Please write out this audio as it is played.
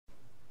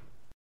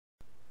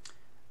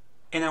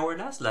In our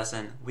last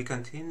lesson, we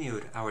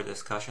continued our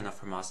discussion of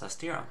Fermat's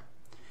theorem.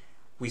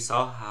 We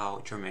saw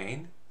how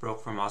Germain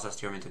broke Fermat's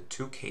theorem into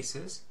two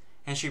cases,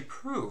 and she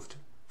proved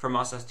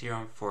Fermat's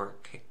theorem for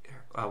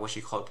what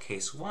she called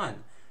case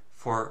 1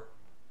 for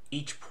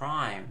each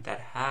prime that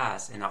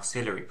has an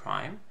auxiliary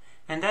prime,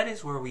 and that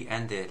is where we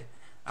ended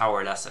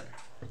our lesson.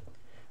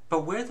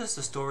 But where does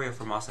the story of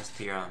Fermat's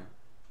theorem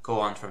go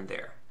on from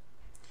there?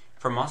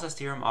 Fermat's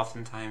theorem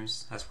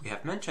oftentimes, as we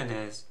have mentioned,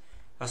 is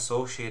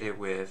associated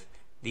with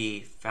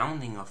the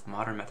founding of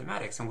modern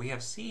mathematics, and we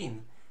have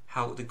seen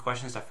how the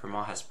questions that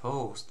Fermat has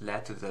posed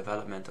led to the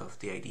development of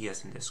the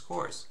ideas in this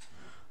course.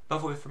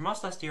 But with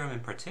Fermat's theorem in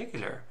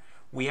particular,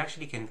 we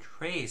actually can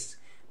trace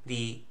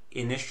the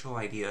initial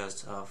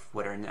ideas of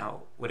what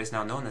is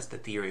now known as the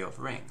theory of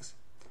rings.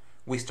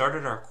 We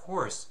started our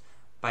course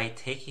by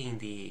taking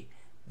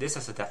this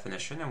as a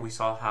definition, and we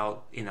saw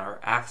how in our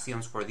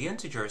axioms for the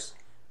integers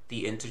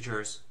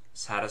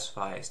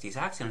satisfies these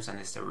axioms and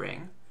is the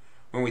ring.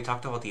 When we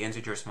talked about the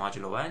integers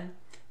modulo n,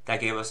 that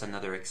gave us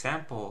another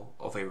example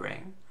of a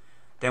ring.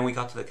 Then we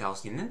got to the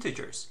Gaussian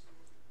integers,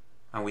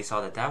 and we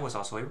saw that that was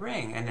also a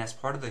ring. And as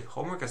part of the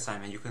homework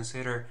assignment, you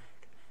consider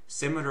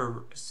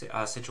similar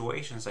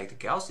situations like the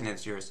Gaussian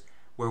integers,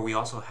 where we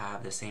also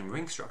have the same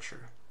ring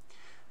structure.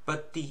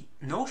 But the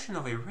notion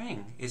of a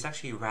ring is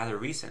actually rather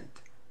recent,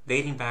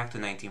 dating back to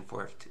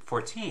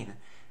 1914,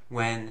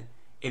 when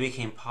it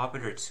became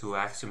popular to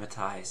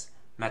axiomatize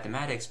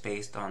mathematics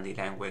based on the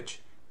language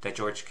that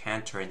George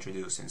Cantor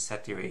introduced in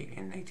set theory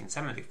in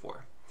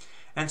 1874.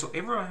 And so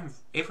Abraham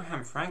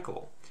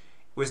Fraenkel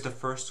was the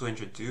first to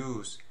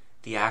introduce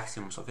the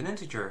axioms of an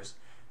integers,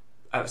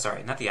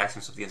 not the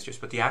axioms of the integers,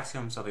 but the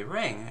axioms of a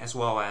ring, as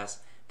well as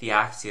the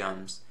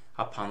axioms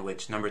upon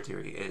which number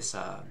theory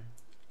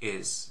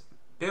is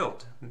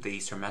built, the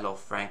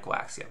Zermelo-Fraenkel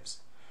axioms.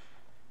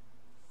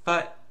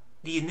 But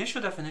the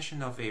initial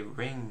definition of a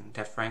ring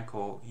that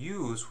Fraenkel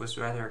used was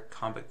rather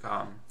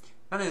not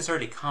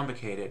necessarily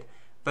complicated,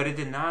 but it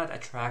did not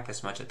attract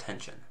as much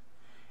attention.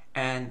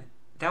 And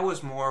that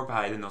was more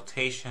by the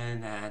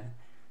notation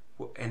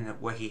and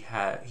what he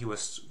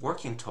was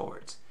working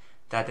towards.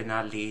 That did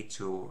not lead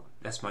to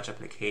as much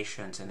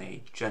applications in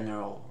a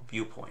general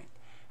viewpoint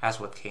as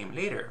what came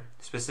later,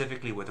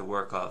 specifically with the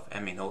work of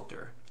Emmy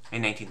Noether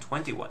in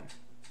 1921.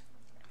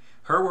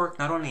 Her work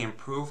not only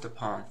improved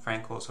upon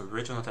Fraenkel's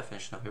original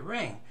definition of a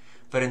ring,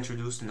 but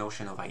introduced the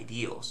notion of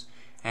ideals.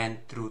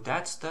 And through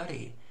that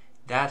study,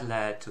 that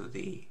led to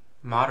the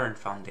modern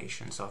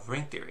foundations of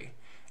ring theory.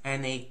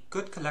 And a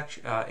good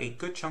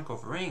chunk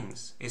of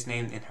rings is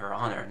named in her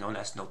honor, known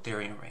as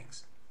Noetherian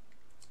rings.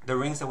 The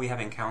rings that we have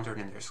encountered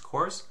in this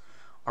course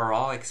are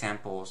all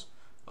examples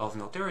of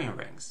Noetherian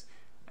rings.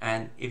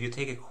 And if you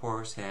take a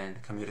course in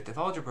commutative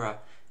algebra,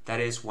 that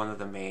is one of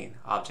the main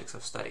objects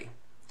of study.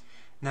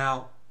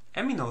 Now,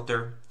 Emmy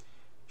Noether,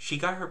 she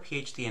got her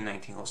PhD in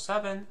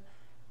 1907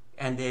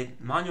 and did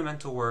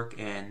monumental work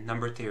in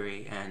number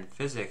theory and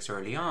physics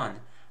early on,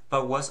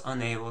 but was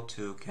unable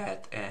to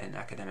get an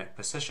academic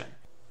position.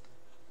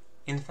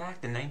 In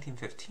fact, in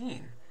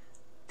 1915,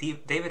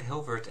 David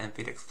Hilbert and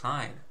Felix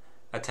Klein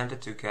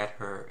attempted to get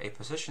her a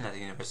position at the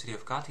University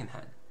of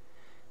Göttingen.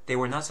 They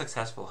were not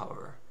successful,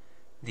 however.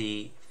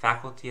 The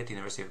faculty at the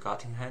University of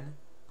Göttingen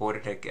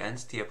voted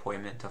against the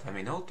appointment of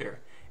Emmy Noether,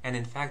 and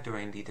in fact,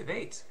 during the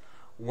debates,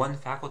 one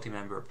faculty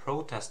member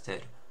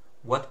protested,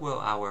 "What will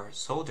our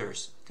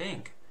soldiers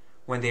think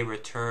when they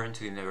return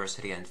to the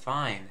university and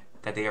find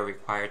that they are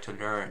required to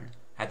learn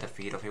at the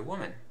feet of a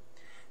woman?"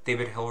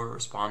 David Hilbert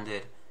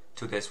responded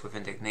to this with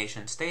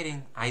indignation,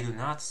 stating, "I do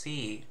not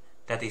see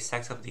that the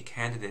sex of the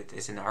candidate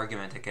is an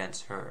argument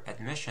against her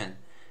admission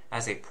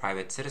as a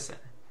private citizen.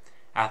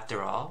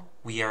 After all,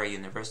 we are a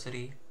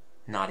university,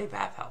 not a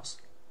bathhouse."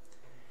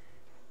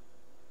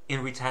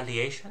 In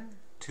retaliation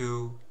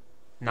to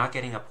not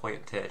getting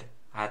appointed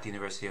at the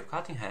University of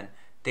Göttingen,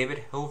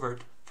 David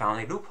Hilbert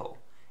found a loophole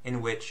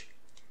in which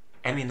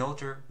Emmy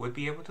Noether would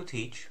be able to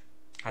teach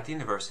at the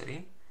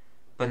university,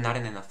 but not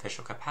in an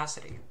official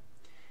capacity.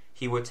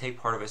 He would take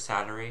part of his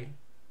salary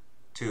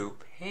to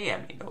pay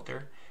Emmy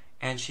Noether,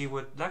 and she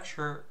would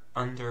lecture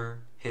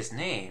under his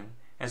name,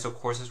 and so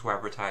courses were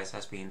advertised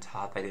as being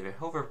taught by David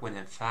Hilbert, when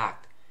in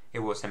fact it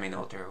was Emmy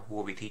Noether who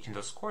will be teaching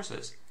those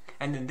courses.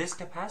 And in this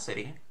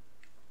capacity,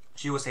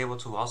 she was able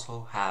to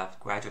also have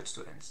graduate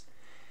students.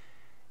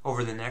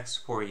 Over the next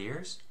 4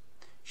 years,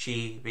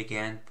 she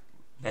began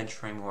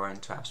venturing more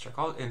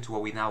into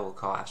what we now will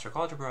call abstract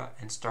algebra,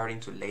 and starting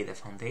to lay the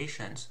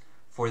foundations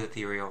for the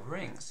theory of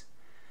rings.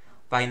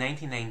 By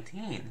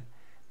 1919,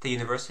 the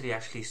university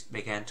actually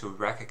began to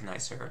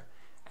recognize her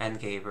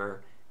and gave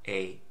her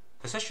a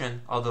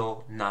position,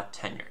 although not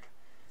tenured.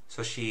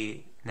 So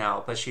she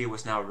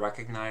was now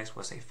recognized,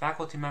 was a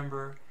faculty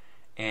member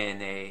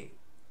in a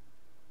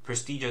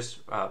prestigious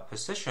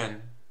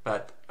position,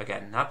 but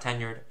again, not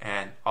tenured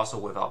and also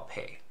without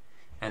pay.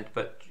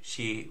 But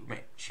she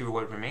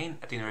would remain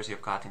at the University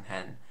of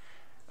Göttingen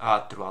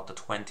throughout the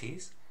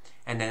 20s,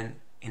 and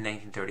then in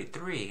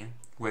 1933,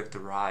 with the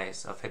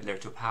rise of Hitler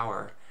to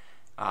power,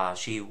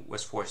 she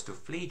was forced to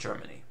flee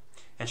Germany.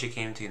 and she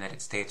came to the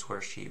United States where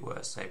she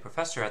was a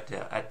professor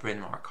at Bryn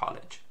Mawr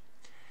College.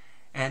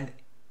 And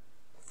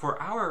for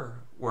our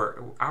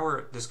work,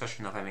 our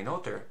discussion of Emmy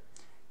Noether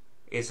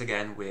is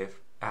again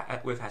with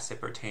as it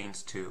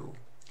pertains to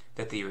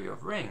the theory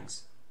of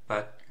rings,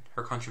 but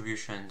her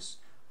contributions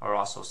are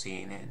also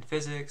seen in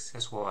physics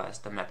as well as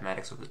the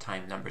mathematics of the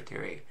time number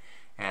theory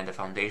and the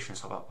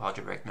foundations of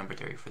algebraic number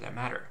theory for that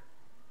matter.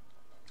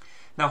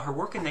 Now, her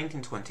work in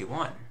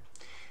 1921,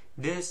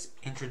 this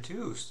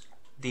introduced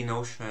the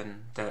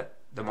notion,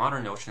 the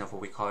modern notion of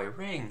what we call a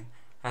ring,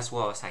 as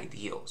well as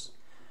ideals.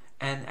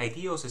 And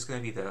ideals is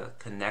going to be the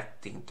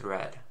connecting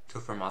thread to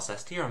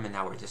Fermat's theorem in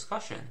our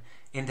discussion,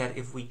 in that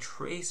if we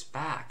trace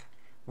back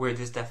where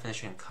this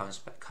definition comes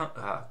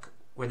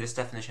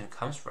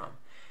from,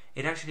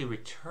 it actually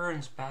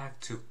returns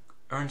back to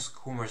Ernst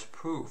Kummer's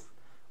proof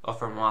of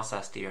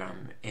Fermat's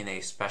theorem in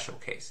a special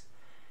case.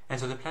 And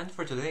so the plan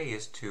for today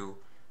is to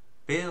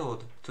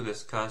build to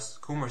discuss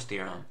Kummer's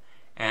theorem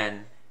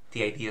and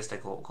the ideas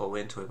that go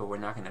into it, but we're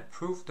not going to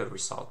prove the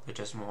result, but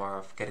just more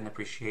of get an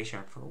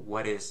appreciation for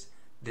what is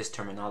this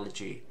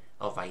terminology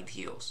of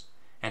ideals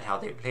and how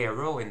they play a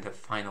role in the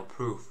final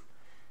proof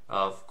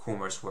of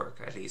Kummer's work,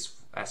 at least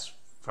as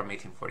from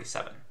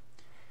 1847.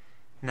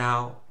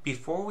 Now,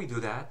 before we do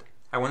that,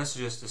 I want us to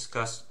just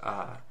discuss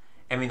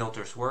Emmy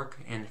Noether's work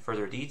in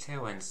further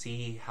detail and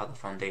see how the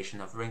foundation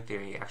of ring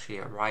theory actually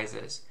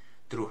arises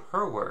through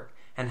her work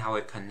and how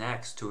it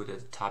connects to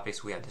the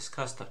topics we have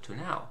discussed up to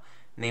now,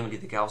 namely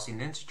the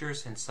Gaussian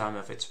integers and some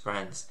of its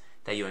friends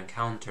that you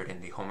encountered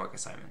in the homework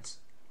assignments.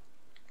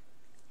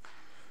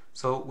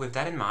 So with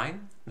that in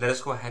mind, let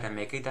us go ahead and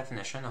make a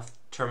definition of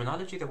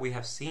terminology that we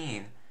have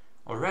seen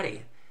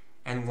already,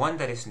 and one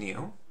that is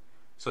new,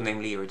 so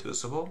namely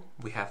irreducible.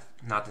 We have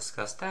not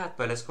discussed that,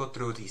 but let's go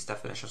through these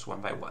definitions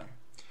one by one.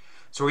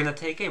 So we're going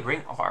to take a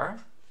ring R,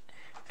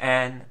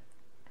 and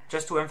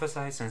just to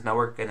emphasize, since now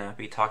we're going to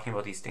be talking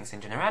about these things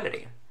in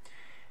generality,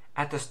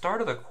 at the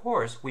start of the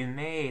course we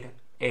made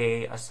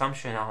a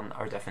assumption on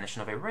our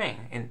definition of a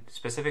ring, and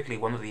specifically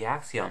one of the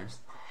axioms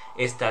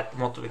is that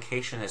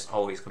multiplication is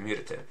always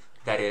commutative.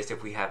 That is,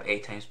 if we have A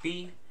times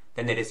B,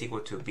 then it is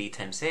equal to B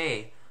times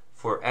A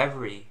for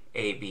every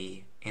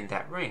AB in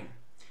that ring.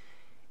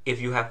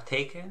 If you have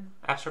taken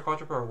abstract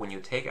algebra, or when you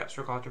take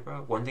abstract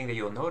algebra, one thing that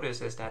you'll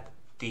notice is that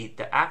the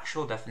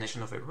actual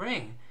definition of a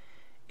ring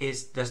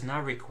does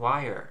not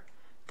require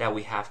that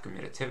we have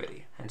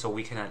commutativity, and so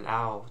we can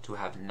allow to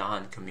have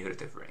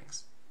non-commutative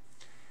rings.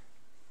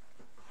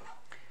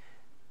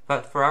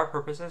 But for our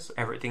purposes,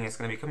 everything is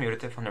going to be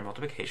commutative under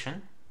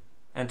multiplication.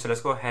 And so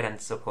let's go ahead and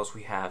suppose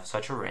we have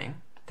such a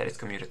ring that is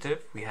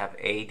commutative. We have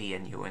A, D,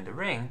 and U in the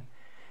ring.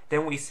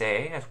 Then we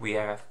say, as we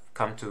have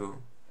come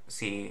to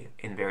see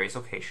in various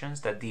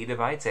occasions, that D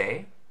divides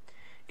A.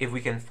 If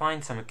we can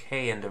find some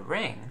K in the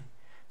ring,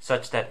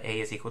 such that A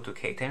is equal to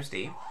K times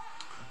D.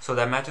 So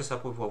that matches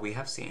up with what we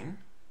have seen.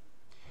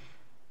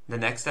 The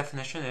next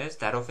definition is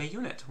that of a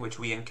unit, which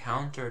we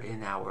encountered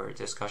in our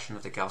discussion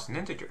of the Gaussian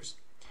integers.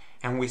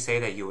 And we say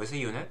that U is a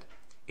unit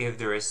if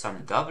there is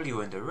some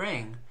W in the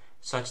ring,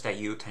 such that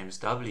U times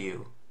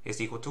W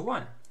is equal to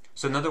 1.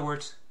 So in other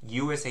words,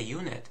 U is a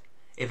unit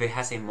if it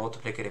has a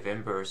multiplicative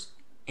inverse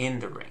in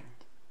the ring.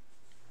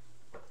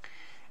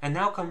 And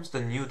now comes the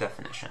new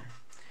definition,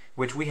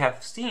 which we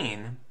have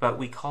seen, but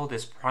we called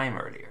this prime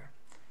earlier.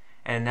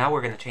 And now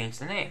we're going to change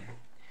the name.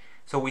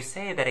 So we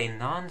say that a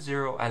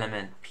non-zero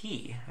element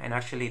P, and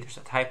actually there's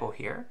a typo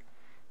here,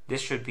 this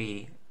should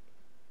be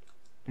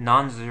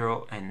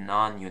non-zero and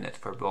non-unit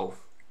for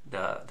both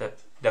the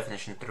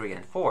definition 3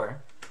 and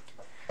 4.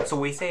 So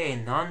we say a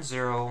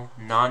non-zero,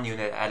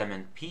 non-unit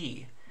element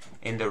P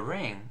in the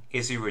ring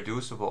is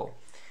irreducible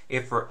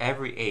if for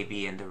every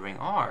AB in the ring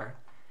R,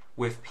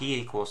 with P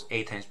equals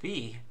A times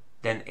B,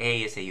 then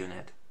A is a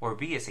unit or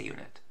B is a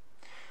unit.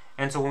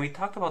 And so when we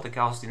talked about the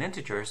Gaussian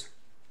integers,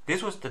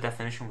 this was the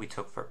definition we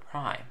took for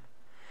prime.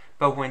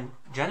 But when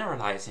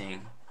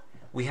generalizing,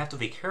 we have to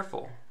be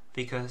careful,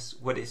 because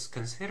what is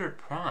considered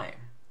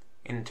prime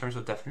in terms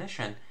of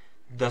definition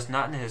does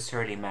not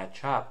necessarily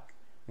match up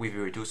with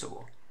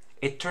irreducible.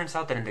 It turns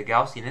out that in the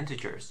Gaussian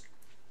integers,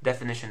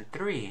 definition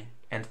 3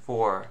 and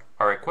 4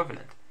 are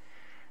equivalent.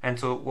 And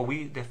so what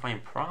we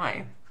define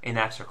prime in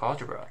abstract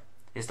algebra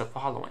is the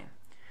following.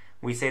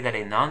 We say that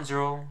a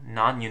non-zero,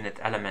 non-unit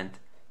element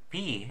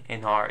P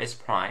in R is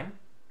prime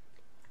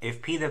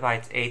if P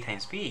divides A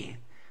times B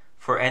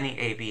for any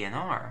AB in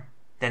R,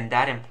 then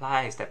that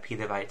implies that P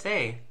divides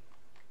A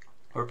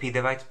or P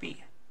divides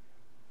B.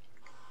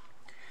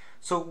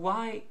 So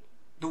why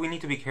do we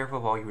need to be careful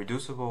about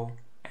irreducible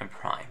and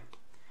prime?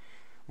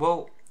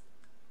 Well,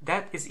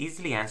 that is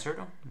easily answered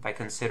by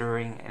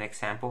considering an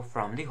example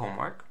from the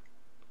homework.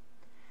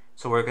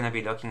 So we're going to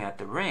be looking at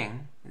the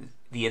ring.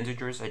 The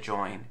integers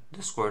adjoin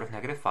the square root of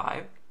negative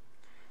 5.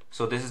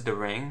 So this is the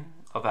ring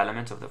of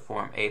elements of the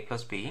form A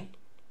plus B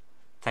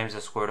times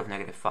the square root of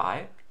negative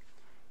 5,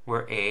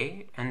 where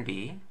A and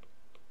B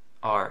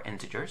are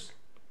integers.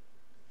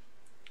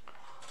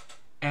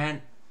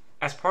 And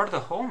as part of the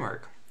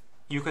homework,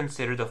 you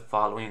consider the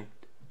following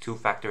two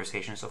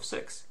factorizations of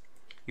 6.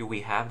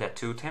 we have that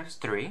 2 times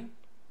 3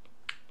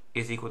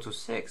 is equal to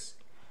 6,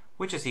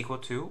 which is equal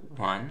to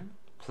 1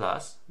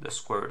 plus the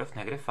square root of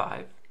negative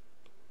 5.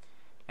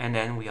 And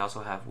then we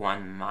also have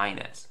 1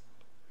 minus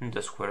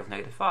the square root of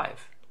negative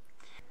 5.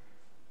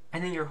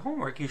 And in your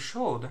homework, you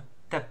showed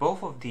that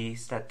both of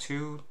these, that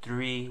 2,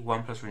 3,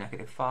 1 plus root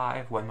negative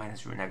 5, 1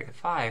 minus root negative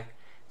 5,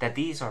 that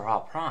these are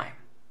all prime.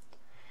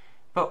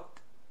 But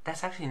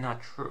that's actually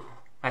not true,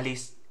 at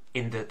least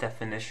in the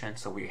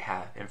definitions that we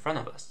have in front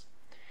of us.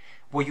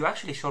 What you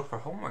actually showed for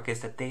homework is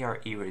that they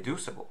are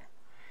irreducible.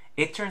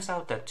 It turns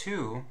out that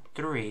 2,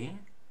 3,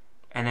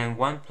 and then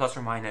 1 plus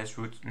or minus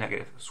square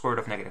root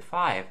of negative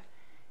 5,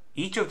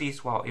 each of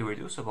these, while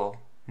irreducible,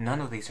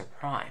 none of these are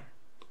prime.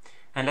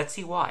 And let's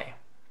see why.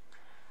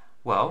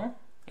 Well,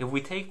 if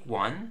we take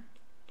 1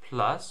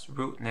 plus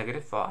root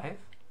negative 5,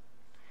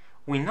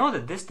 we know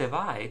that this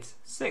divides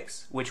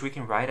 6, which we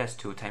can write as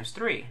 2 times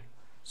 3.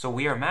 So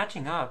we are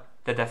matching up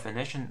the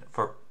definition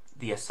for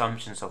the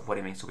assumptions of what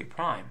it means to be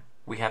prime.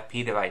 We have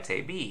P divides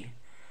AB,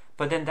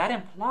 but then that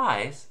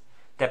implies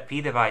that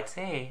P divides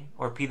A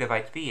or P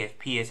divides B if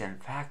P is in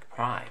fact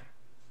prime.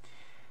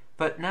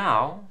 But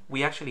now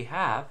we actually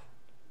have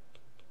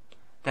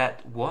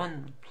that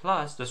 1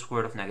 plus the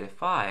square root of negative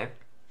 5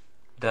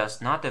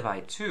 does not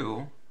divide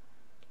 2,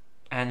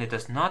 and it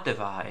does not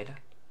divide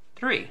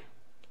 3.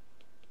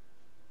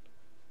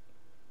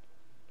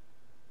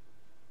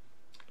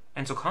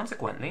 And so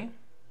consequently,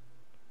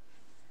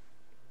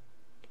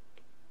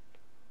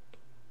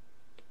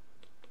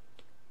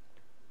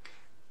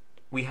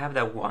 we have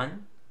that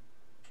 1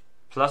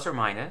 plus or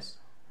minus,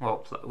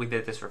 well, we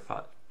did this for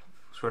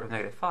square root of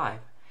negative 5,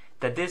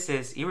 that this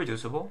is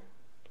irreducible,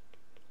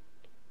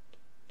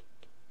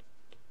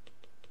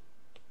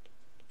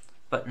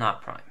 but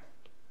not prime.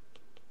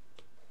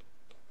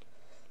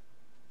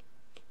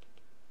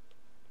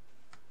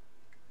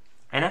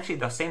 And actually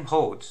the same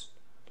holds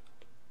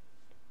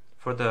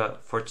for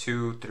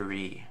 2,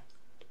 3.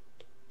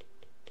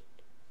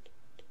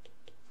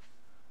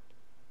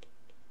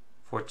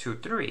 For 2,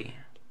 3,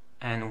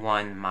 and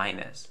 1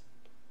 minus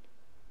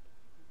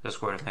the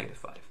square root of negative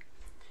 5.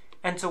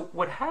 And so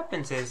what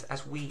happens is,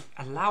 as we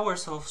allow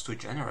ourselves to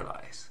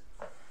generalize,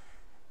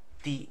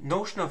 the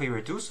notion of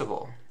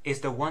irreducible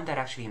is the one that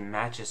actually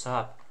matches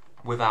up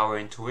with our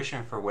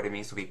intuition for what it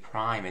means to be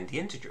prime in the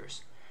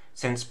integers.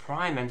 Since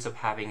prime ends up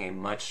having a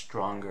much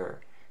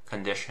stronger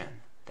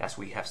condition, as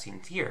we have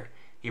seen here.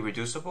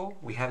 Irreducible,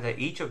 we have that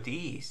each of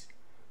these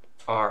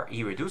are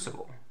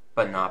irreducible,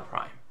 but not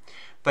prime.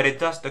 But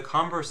the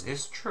converse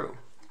is true.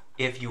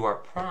 If you are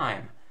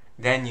prime,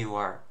 then you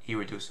are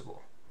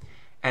irreducible.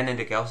 And in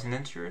the Gaussian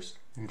integers,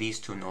 these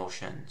two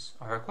notions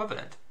are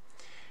equivalent.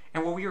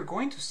 And what we are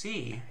going to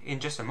see in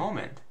just a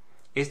moment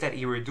is that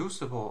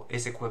irreducible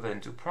is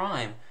equivalent to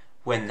prime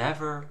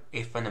whenever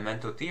a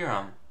fundamental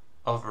theorem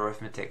of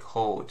arithmetic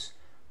holds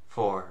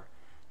for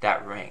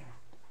that ring.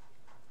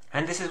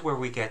 And this is where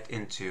we get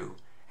into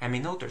Emmy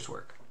Noether's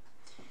work.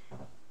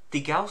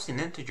 The Gaussian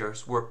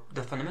integers were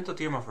the fundamental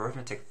theorem of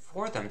arithmetic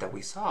for them that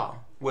we saw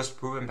was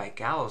proven by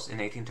Gauss in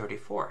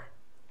 1834.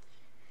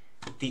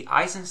 The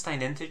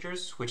Eisenstein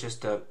integers, which is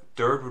the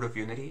third root of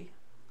unity,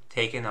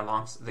 taken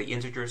along the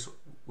integers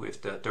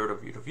with the third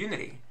root of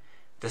unity,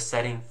 the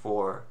setting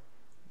for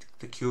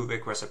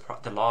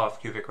the law of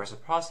cubic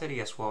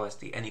reciprocity, as well as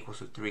the n equals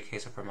to 3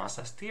 case of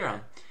Fermat's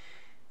theorem,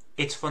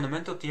 its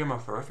fundamental theorem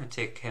of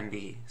arithmetic can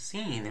be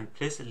seen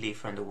implicitly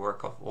from the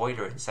work of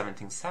Euler in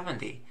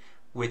 1770,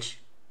 which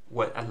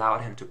what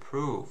allowed him to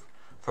prove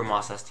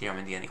Fermat's theorem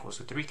in the n equals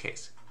to 3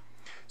 case.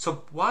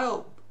 So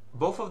while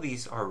both of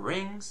these are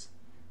rings,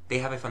 they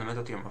have a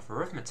fundamental theorem of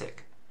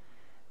arithmetic.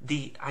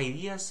 The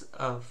ideas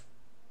of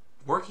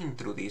working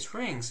through these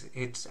rings,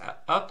 it's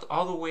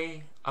all the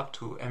way up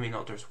to Emmy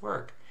Noether's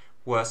work,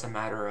 was a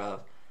matter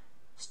of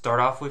start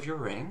off with your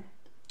ring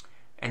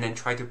and then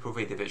try to prove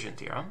a division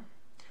theorem.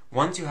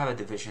 Once you have a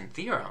division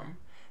theorem,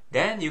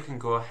 then you can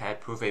go ahead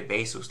prove a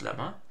basis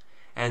lemma,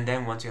 and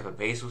then once you have a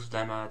basis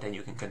lemma, then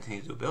you can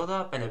continue to build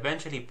up and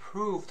eventually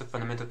prove the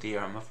fundamental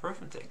theorem of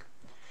arithmetic.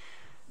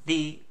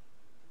 The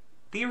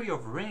theory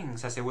of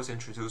rings, as it was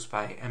introduced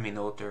by Emmy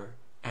Noether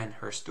and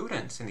her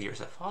students in the years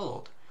that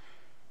followed,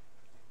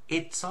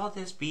 it saw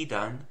this be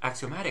done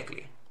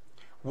axiomatically.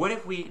 What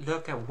if we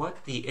look at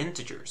what the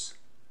integers,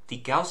 the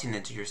Gaussian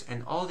integers,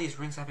 and all these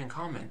rings have in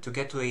common to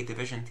get to a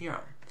division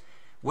theorem?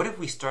 What if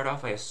we start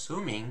off by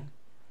assuming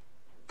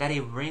that a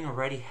ring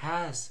already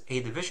has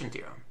a division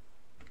theorem?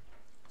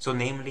 So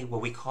namely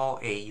what we call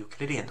a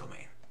Euclidean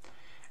domain.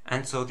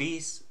 And so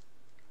this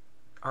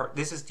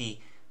is the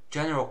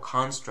general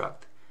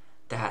construct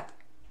that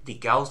the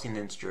Gaussian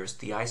integers,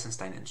 the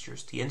Eisenstein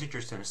integers, the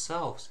integers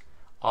themselves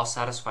all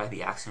satisfy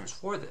the axioms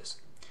for this.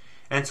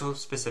 And so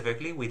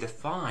specifically we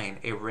define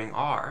a ring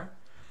R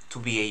to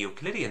be a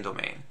Euclidean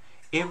domain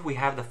if we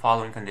have the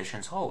following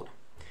conditions hold.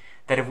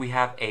 That if we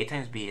have a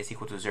times b is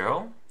equal to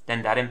 0,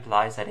 then that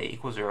implies that a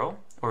equals 0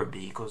 or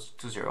b equals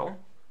to 0.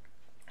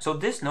 So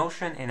this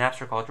notion in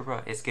abstract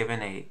algebra is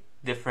given a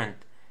different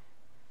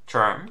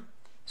term.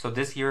 So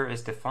this here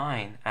is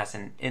defined as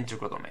an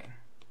integral domain.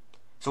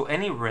 So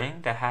any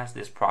ring that has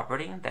this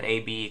property that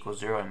AB equals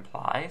 0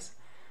 implies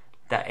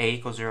that A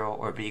equals 0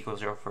 or B equals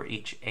 0 for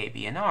each A,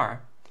 B, and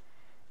R,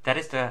 that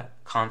is the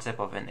concept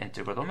of an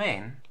integral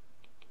domain.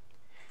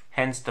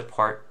 Hence the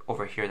part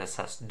over here that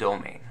says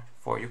domain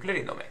for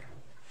Euclidean domain.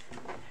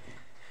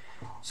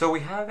 So we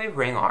have a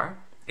ring R.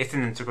 It's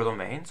an integral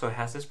domain, so it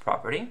has this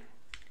property.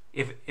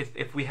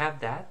 If we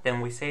have that,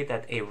 then we say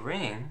that a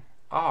ring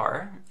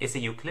R is a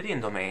Euclidean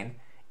domain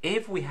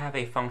if we have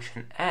a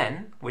function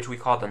n, which we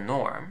call the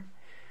norm,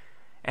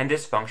 and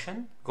this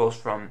function goes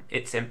from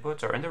its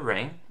inputs are in the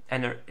ring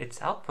and its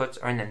outputs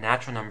are in the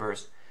natural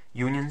numbers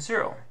union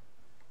 0.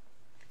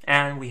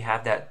 And we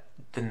have that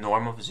the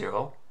norm of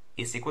 0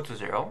 is equal to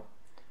 0.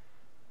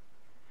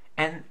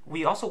 And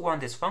we also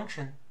want this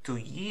function to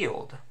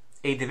yield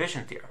a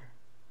division theorem.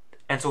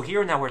 And so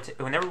here now,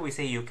 whenever we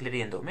say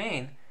Euclidean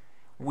domain,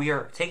 we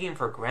are taking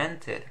for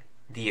granted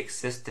the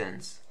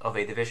existence of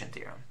a division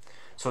theorem.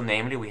 So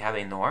namely, we have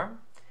a norm,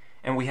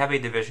 and we have a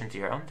division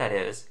theorem, that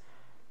is,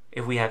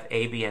 if we have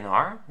A, B, and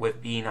R,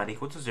 with B not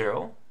equal to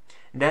 0,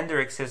 then there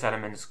exist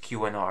elements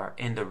Q and R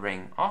in the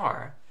ring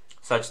R,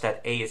 such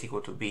that A is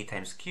equal to B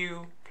times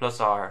Q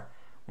plus R,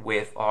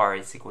 with R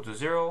is equal to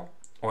 0,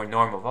 or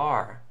norm of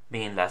R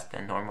being less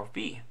than norm of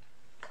B.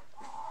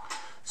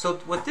 So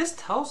what this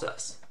tells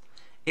us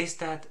is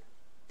that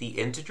the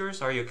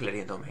integers are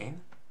Euclidean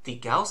domain, the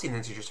Gaussian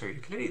integers are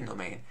Euclidean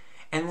domain,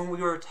 and when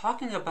we were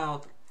talking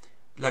about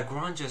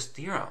Lagrange's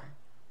theorem,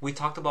 we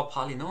talked about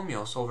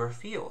polynomials over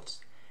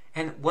fields.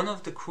 And one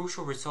of the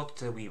crucial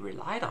results that we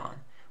relied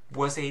on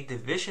was a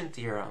division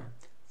theorem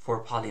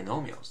for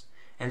polynomials.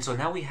 And so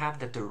now we have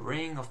that the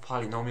ring of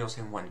polynomials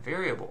in one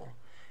variable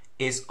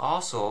is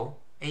also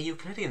a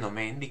Euclidean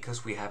domain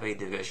because we have a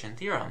division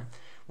theorem,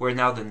 where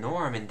now the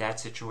norm in that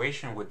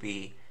situation would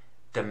be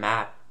the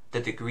map, the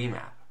degree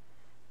map.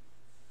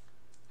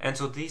 And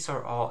so this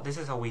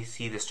is how we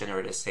see this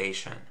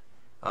generalization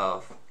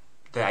of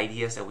the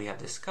ideas that we have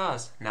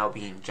discussed now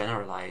being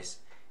generalized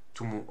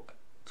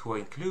to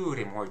include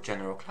a more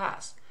general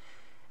class.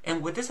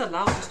 And what this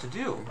allows us to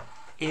do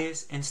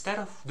is, instead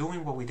of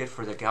doing what we did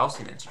for the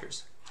Gaussian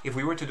integers, if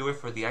we were to do it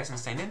for the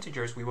Eisenstein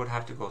integers, we would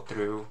have to go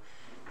through,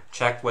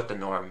 check what the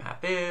norm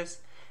map is,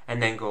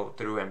 and then go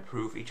through and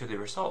prove each of the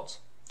results.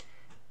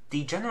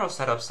 The general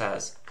setup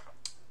says,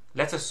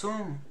 let's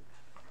assume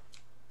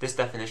this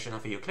definition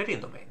of a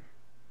Euclidean domain.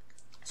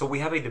 So we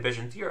have a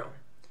division theorem.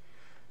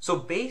 So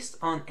based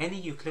on any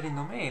Euclidean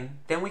domain,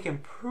 then we can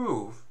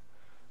prove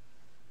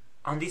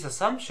on these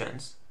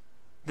assumptions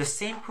the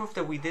same proof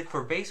that we did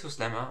for Bezo's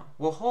lemma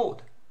will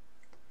hold.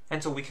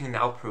 And so we can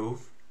now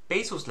prove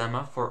Bezo's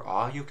lemma for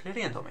all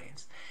Euclidean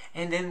domains.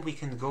 And then we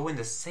can go in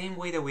the same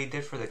way that we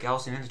did for the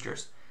Gaussian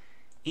integers.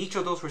 Each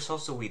of those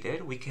results that we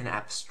did, we can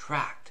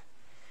abstract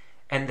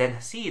and then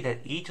see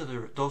that each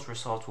of those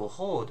results will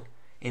hold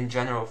in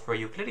general for a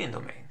Euclidean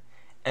domain,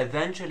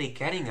 eventually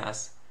getting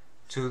us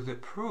to the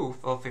proof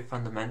of a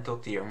fundamental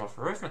theorem of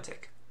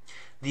arithmetic.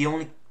 The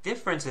only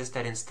difference is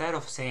that instead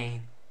of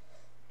saying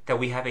that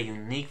we have a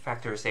unique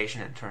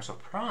factorization in terms of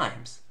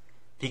primes,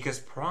 because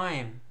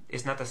prime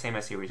is not the same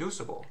as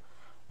irreducible,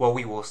 what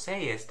we will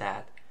say is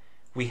that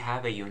we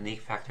have a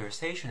unique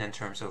factorization in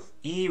terms of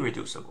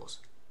irreducibles.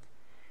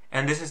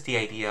 And this is the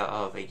idea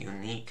of a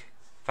unique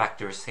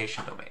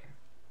factorization domain.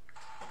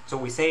 So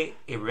we say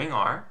a ring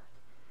R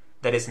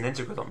that is an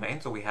integral domain,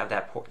 so we have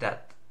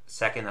that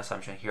second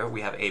assumption here.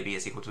 We have AB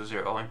is equal to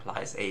 0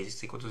 implies A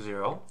is equal to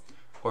 0,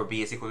 or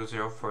B is equal to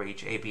 0 for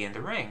each AB in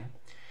the ring.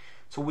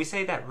 So we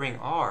say that ring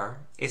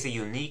R is a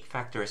unique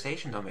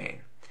factorization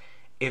domain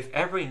if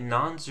every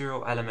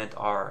non-zero element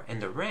R in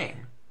the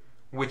ring,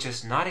 which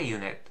is not a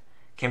unit,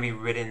 can be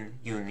written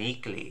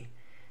uniquely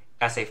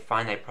as a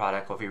finite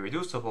product of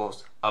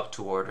irreducibles up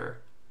to order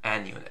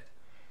n unit.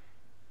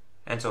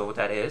 And so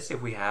that is,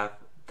 if we have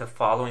the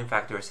following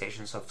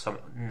factorizations of some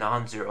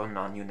non-zero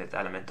non-unit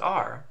element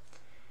R,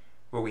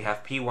 where we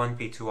have P1,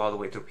 P2 all the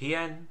way through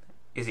Pn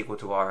is equal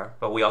to R,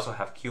 but we also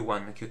have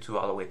Q1 and Q2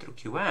 all the way through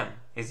Qm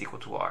is equal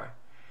to R.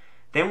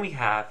 Then we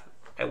have,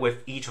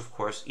 with each, of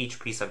course, each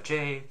P sub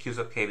j, Q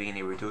sub k being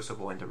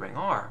irreducible in the ring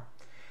R,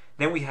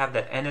 then we have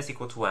that n is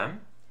equal to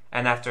m,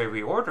 and after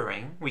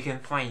reordering, we can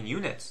find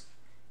units,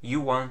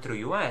 u1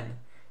 through un,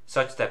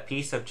 such that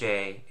P sub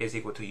j is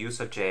equal to u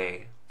sub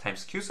j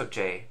times Q sub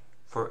j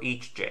for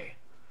each j.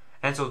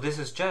 And so this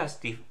is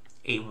just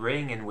a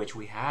ring in which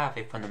we have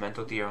a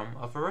fundamental theorem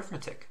of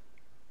arithmetic.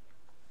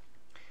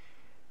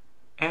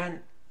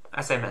 And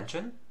as I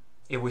mentioned,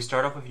 if we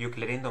start off with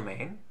Euclidean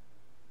domain,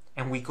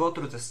 and we go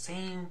through the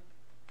same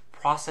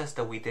process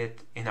that we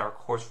did in our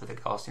course for the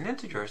Gaussian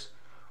integers,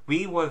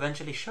 we will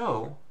eventually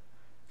show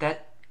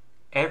that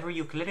every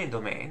Euclidean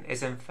domain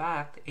is in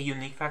fact a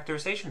unique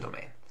factorization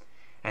domain.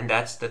 And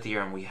that's the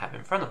theorem we have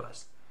in front of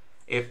us.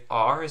 If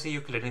R is a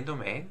Euclidean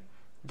domain,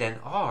 then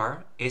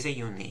R is a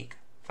unique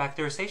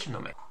factorization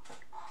domain.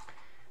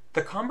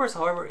 The converse,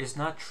 however, is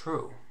not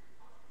true.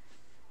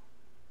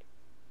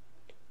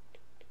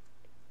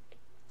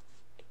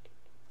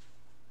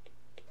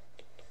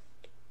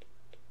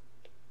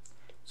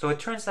 So it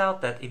turns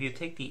out that if you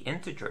take the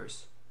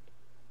integers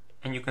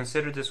and you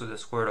consider this with the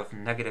square root of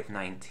negative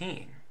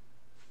 19,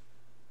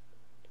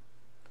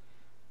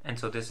 and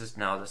so this is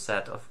now the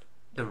set of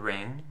the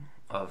ring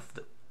of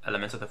the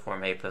elements of the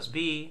form a plus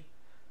b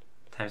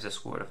times the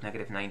square root of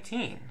negative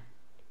 19,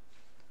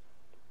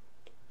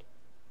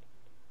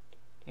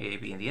 a,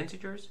 b in the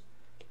integers.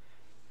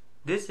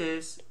 This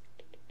is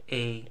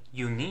a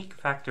unique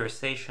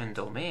factorization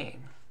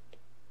domain,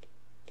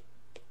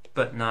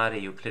 but not a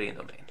Euclidean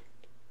domain.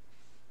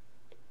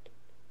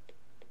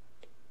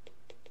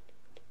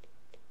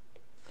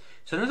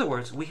 So in other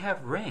words, we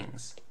have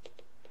rings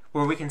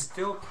where we can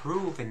still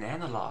prove an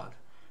analog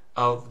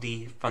of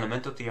the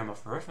fundamental theorem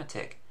of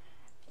arithmetic,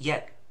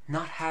 yet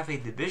not have a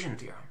division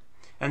theorem.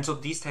 And so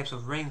these types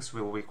of rings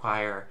will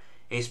require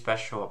a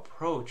special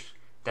approach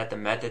that the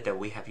method that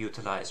we have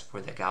utilized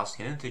for the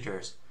Gaussian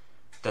integers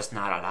does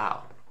not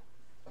allow.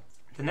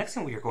 The next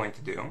thing we are going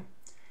to do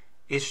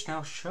is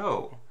now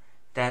show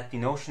that the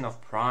notion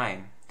of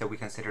prime that we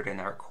considered in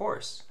our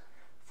course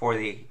for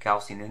the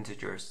Gaussian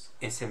integers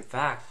is in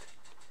fact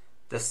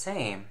the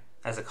same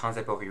as the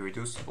concept of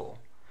irreducible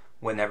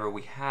whenever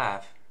we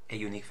have a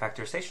unique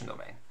factorization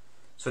domain.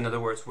 So in other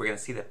words, we're going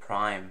to see that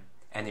prime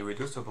and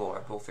irreducible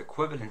are both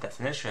equivalent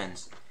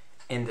definitions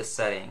in the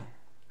setting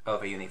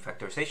of a unique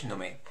factorization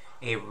domain,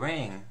 a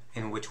ring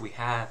in which we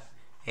have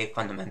a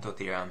fundamental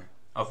theorem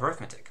of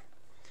arithmetic.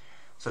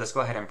 So let's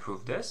go ahead and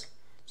prove this.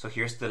 So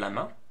here's the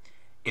dilemma.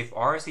 If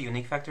R is a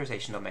unique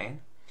factorization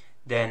domain,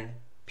 then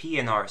P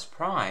in R is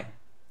prime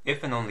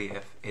if and only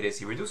if it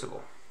is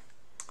irreducible.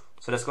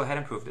 So let's go ahead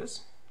and prove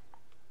this.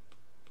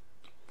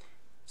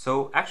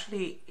 So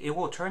actually, it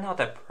will turn out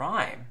that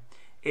prime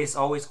is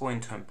always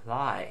going to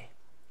imply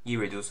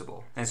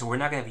irreducible. And so we're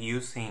not going to be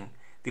using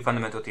the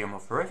fundamental theorem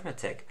of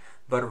arithmetic,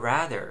 but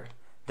rather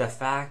the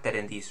fact that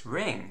in these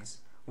rings,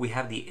 we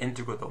have the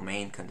integral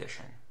domain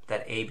condition,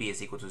 that AB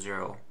is equal to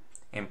 0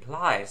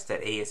 implies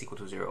that A is equal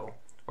to 0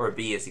 or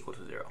B is equal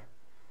to 0.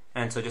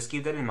 And so just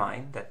keep that in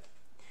mind, that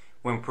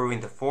when proving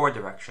the forward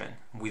direction,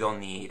 we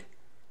don't need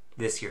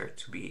this here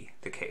to be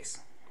the case.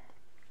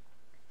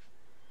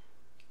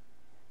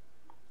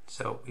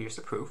 So here's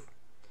the proof.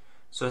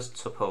 So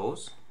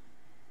suppose,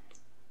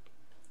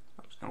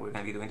 now we're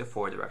going to be doing the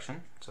forward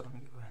direction, so let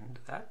me go ahead and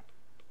do that.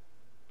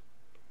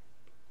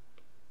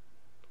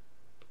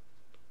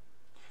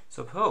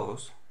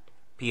 Suppose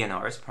P and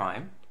R is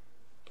prime,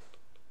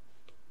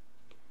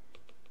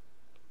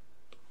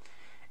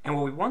 and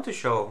what we want to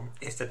show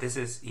is that this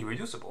is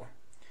irreducible.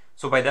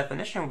 So by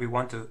definition, we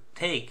want to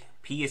take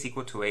P is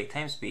equal to A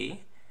times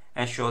B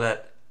and show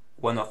that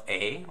one of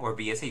A or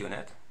B is a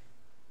unit.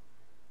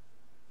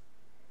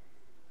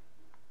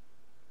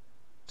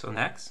 So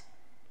next,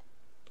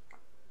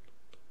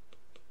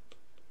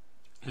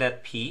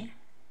 let P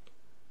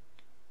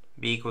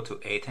be equal to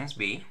A times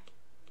B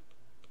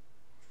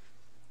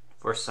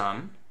for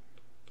some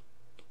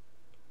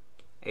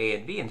A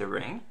and B in the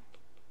ring.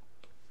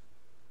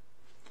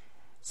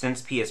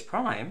 Since P is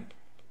prime,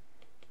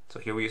 so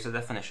here we use the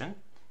definition,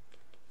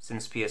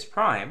 since P is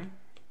prime,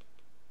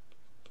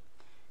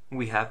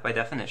 we have by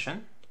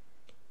definition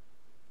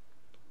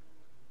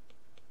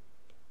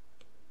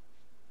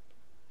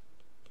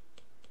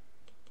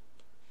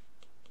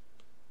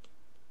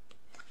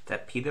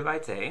that P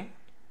divides A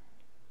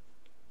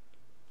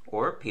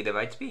or P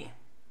divides B.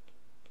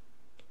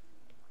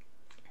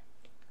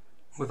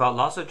 Without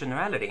loss of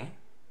generality,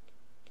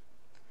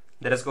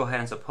 let us go ahead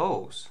and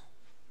suppose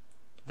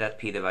that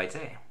P divides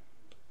A.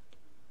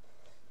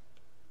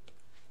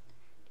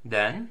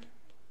 Then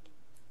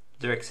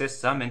there exists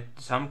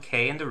some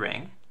K in the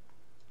ring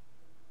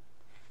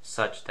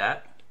such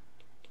that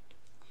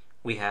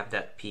we have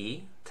that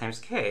P times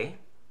K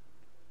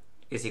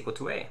is equal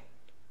to A.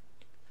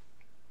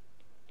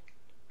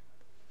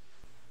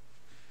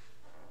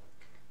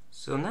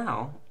 So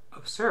now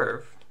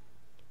observe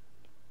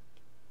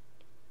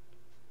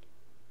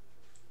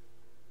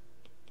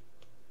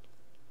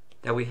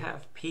that we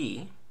have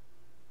P,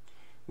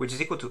 which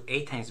is equal to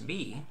A times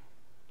B,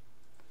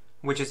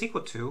 which is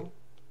equal to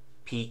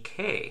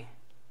pk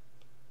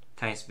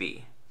times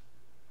b.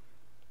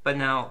 But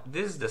now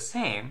this is the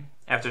same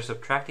after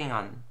subtracting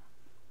on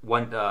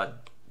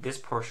this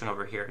portion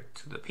over here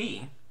to the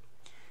p.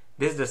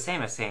 This is the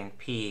same as saying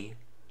p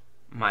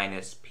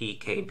minus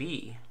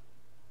pkb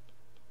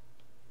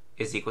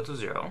is equal to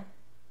 0,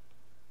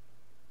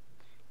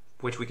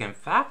 which we can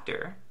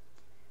factor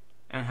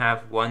and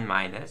have 1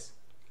 minus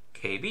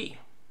kb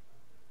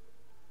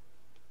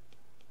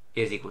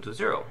is equal to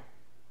 0.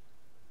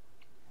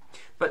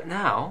 But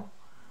now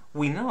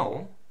we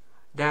know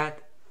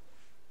that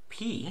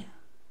p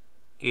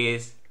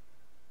is,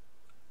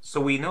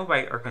 so we know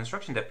by our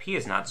construction that p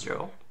is not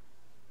 0.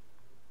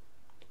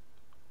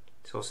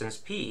 So since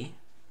p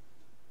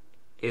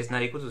is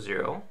not equal to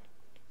 0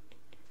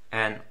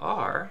 and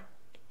r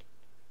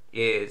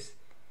is,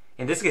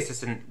 in this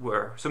case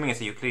we're assuming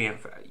it's a Euclidean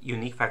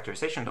unique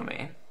factorization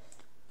domain,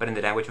 but in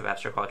the language of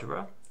abstract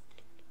algebra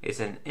it's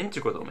an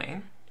integral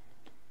domain.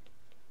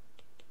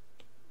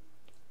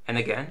 And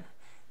again,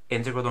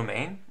 integral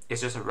domain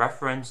is just a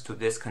reference to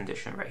this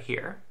condition right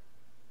here,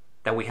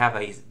 that we have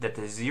that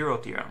the zero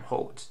theorem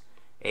holds.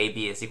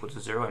 AB is equal to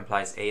 0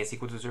 implies A is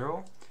equal to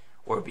 0,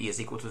 or B is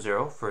equal to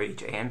 0 for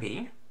each A and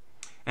B.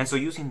 And so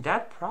using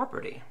that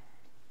property,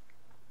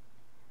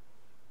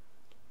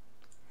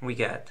 we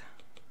get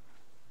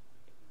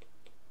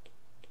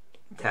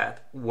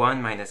that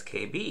 1 minus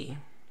KB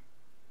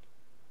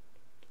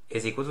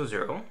is equal to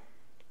 0,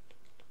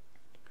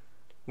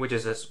 which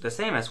is the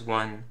same as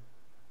 1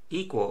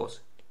 equals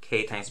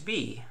K times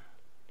B,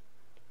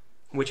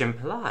 which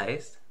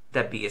implies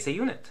that B is a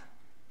unit.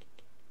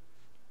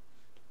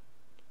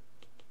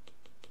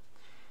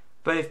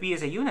 But if B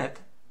is a unit,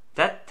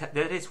 that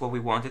is what we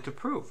wanted to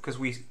prove, because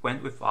we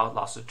went without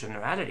loss of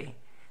generality,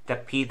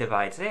 that P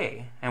divides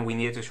A, and we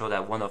needed to show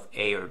that one of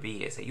A or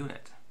B is a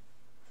unit.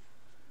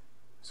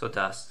 So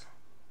thus,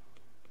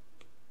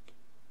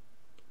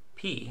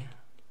 P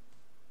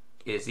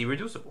is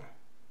irreducible.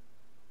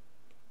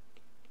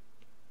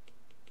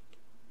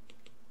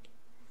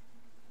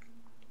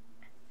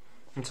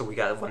 And so we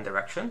got one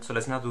direction. So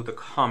let's now do the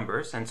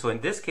converse. And so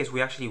in this case,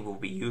 we actually will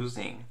be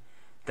using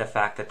the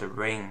fact that the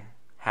ring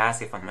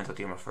has a fundamental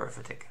theorem of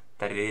arithmetic,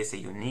 that it is a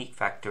unique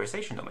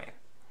factorization domain.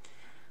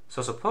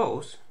 So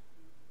suppose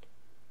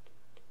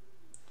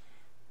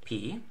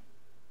P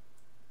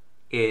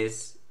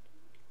is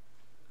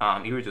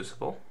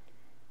irreducible,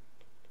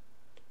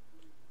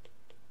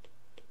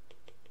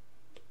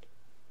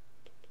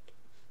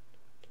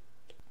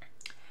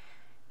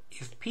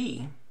 if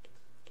P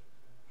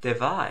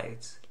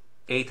divides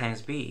A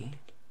times B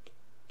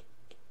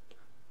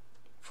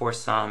for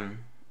some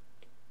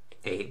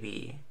A,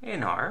 B,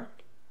 and R,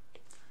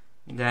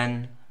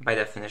 then by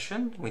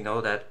definition, we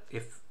know that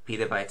if P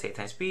divides A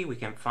times B, we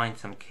can find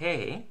some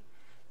K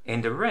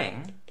in the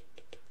ring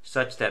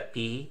such that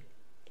P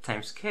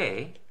times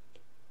K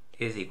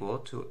is equal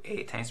to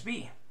A times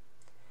B.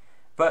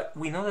 But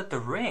we know that the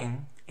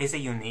ring is a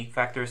unique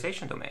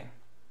factorization domain.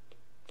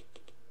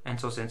 And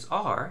so since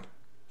R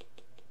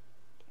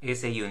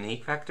is a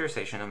unique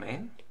factorization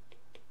domain,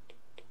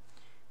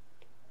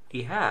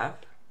 we have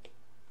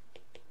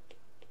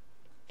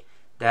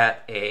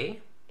that A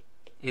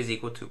is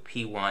equal to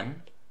P1,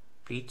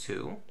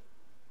 P2,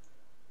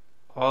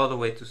 all the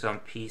way to some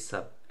P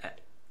sub,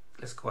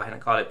 let's go ahead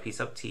and call it P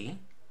sub T,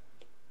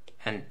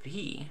 and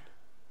B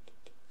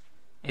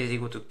is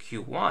equal to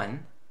Q1,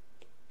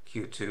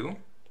 Q2,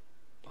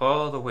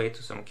 all the way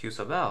to some Q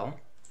sub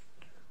L,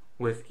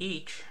 with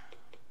each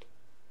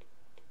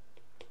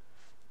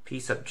P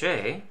sub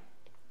J,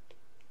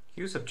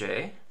 Q sub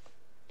J,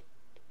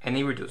 and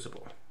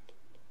irreducible.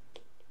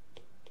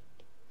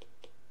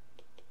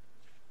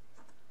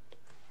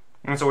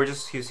 And so we're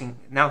just using,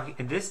 now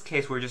in this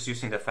case, we're just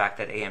using the fact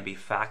that A and B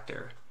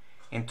factor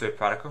into a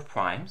product of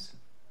primes.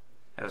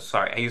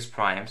 Sorry, I use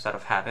primes out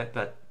of habit,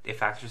 but it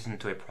factors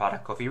into a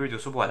product of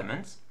irreducible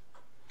elements.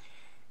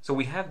 So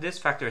we have this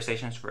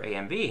factorizations for A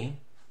and B,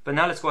 but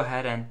now let's go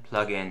ahead and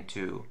plug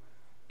into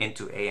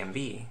A and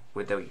B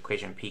with the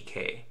equation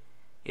PK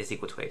is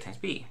equal to A times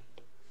B.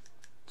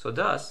 So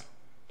thus,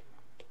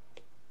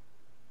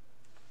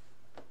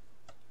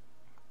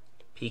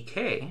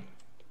 PK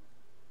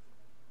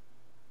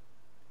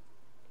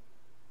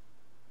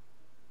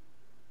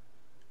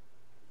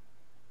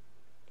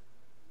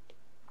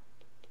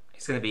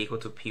is going to be equal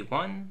to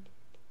P1,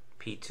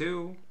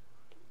 P2,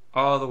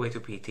 all the way to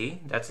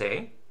PT, that's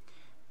A.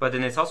 But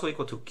then it's also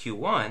equal to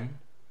Q1,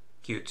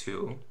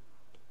 Q2,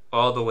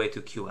 all the way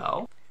to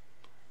QL.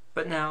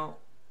 But now,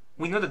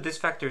 we know that this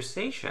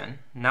factorization,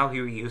 now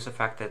here we use the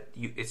fact that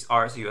it's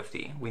R as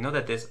UFD. We know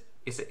that this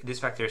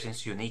factorization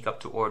is unique up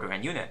to order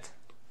and unit.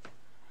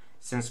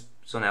 Since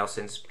R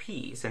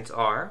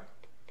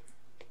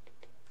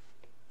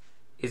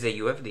is a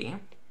UFD,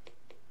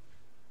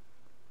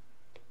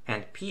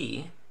 and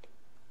P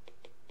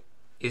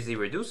is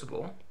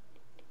irreducible,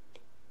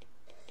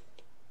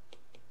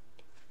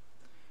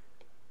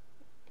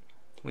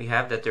 we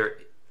have that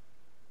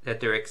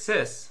there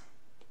exists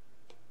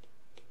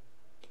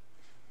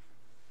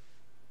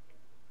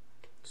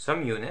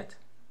some unit,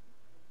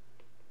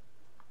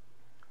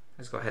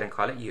 let's go ahead and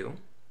call it U,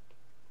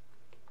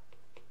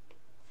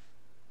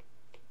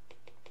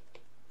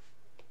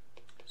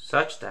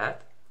 such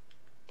that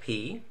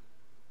P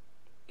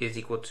is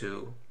equal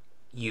to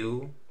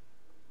U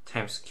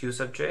times Q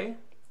sub J,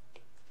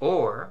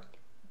 or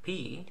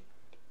P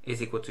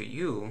is equal to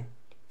U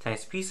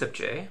times P sub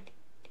J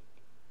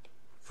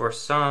for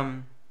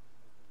some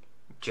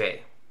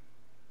J.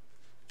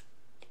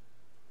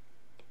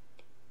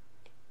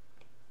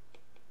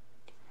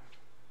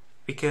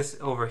 Because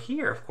over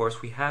here, of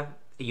course, we have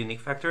a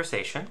unique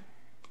factorization.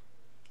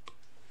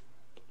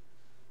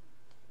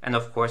 And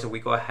of course, if we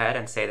go ahead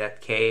and say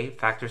that K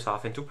factors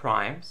off into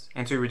primes,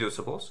 into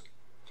irreducibles,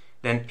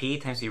 then P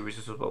times the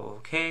irreducible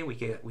of K,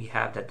 we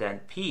have that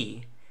then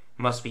P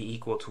must be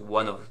equal to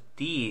one of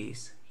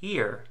these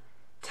here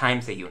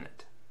times a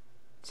unit,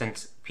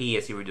 since P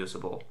is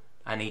irreducible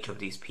and each of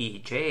these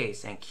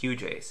Pj's and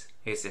Qj's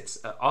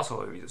is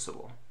also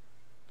irreducible.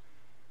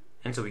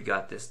 And so we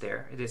got this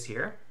there, it is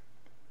here.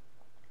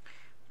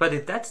 But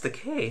if that's the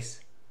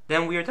case,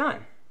 then we are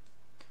done.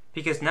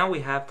 Because now we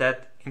have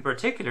that, in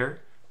particular,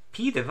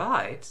 P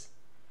divides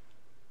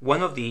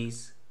one of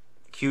these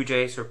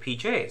QJs or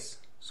PJs.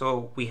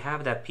 So we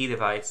have that P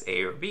divides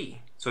A or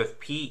B. So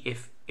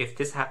if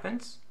this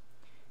happens,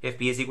 if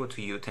B is equal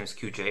to U times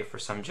QJ for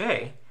some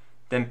J,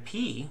 then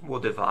P will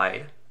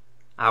divide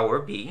our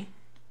B,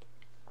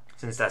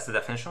 since that's the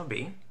definition of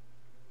B.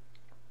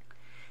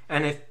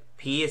 And if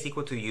P is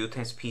equal to U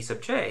times P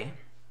sub J,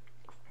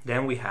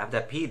 then we have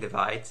that P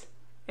divides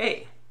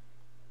A.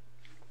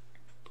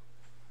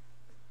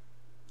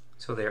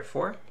 So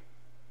therefore,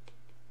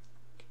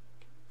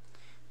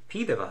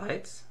 P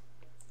divides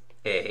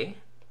A,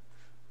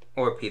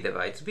 or P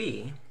divides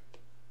B,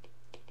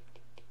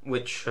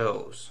 which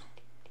shows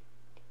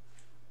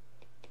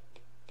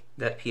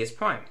that P is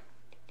prime.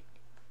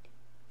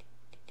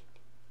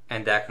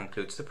 And that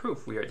concludes the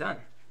proof. We are done.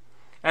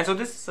 And so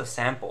this is a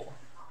sample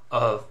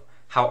of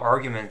how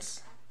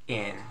arguments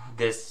in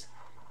this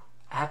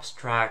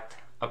abstract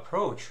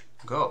approach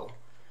go.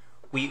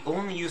 We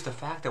only use the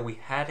fact that we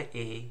had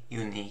a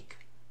unique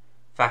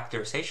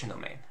factorization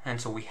domain.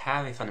 And so we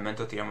have a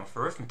fundamental theorem of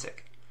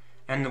arithmetic.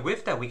 And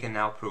with that, we can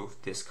now prove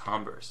this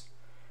converse.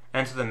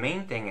 And so the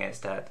main thing is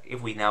that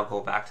if we now go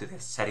back to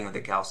the setting of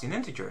the Gaussian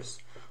integers,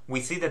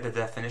 we see that the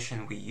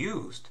definition we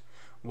used,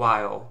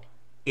 while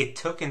it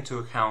took into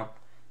account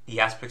the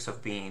aspects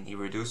of being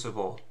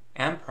irreducible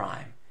and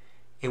prime,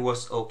 it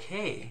was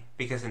okay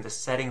because in the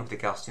setting of the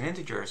Gaussian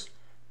integers,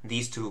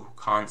 these two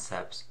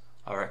concepts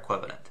are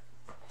equivalent.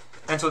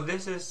 And so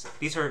this is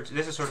sort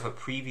of a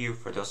preview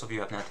for those of you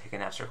who have not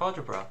taken abstract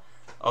algebra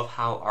of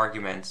how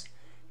arguments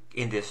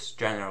in this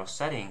general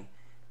setting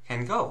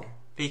can go.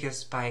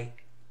 Because by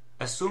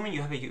assuming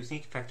you have a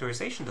unique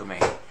factorization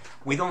domain,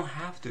 we don't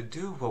have to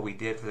do what we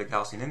did for the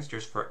Gaussian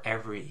integers for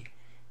every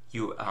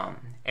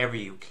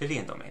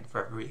Euclidean domain,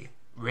 for every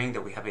ring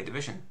that we have a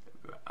division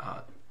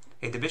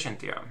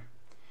theorem.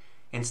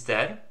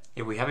 Instead,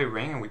 if we have a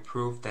ring and we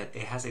prove that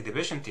it has a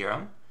division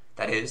theorem,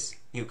 that is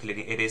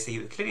Euclidean, it is a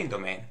Euclidean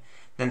domain,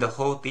 then the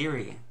whole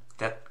theory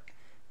that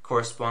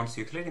corresponds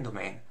to Euclidean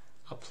domain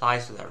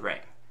applies to that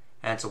ring.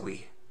 And so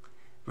we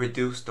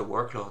reduce the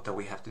workload that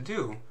we have to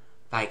do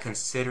by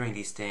considering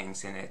these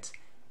things in its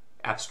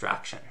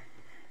abstraction.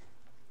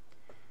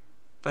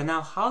 But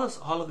now, how does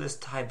all of this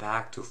tie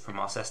back to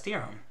Fermat's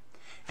theorem?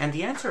 And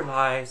the answer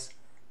lies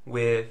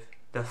with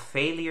the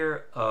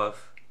failure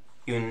of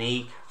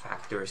unique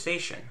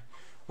factorization,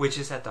 which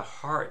is at the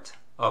heart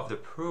of the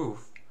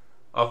proof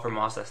of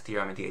Fermat's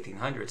theorem in the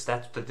 1800s.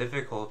 That's the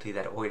difficulty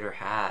that Euler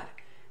had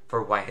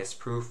for why his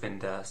proof in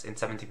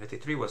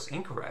 1753 was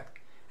incorrect,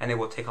 and it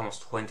will take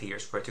almost 20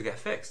 years for it to get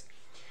fixed.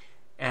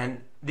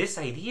 And this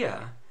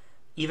idea,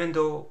 even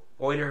though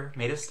Euler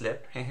made a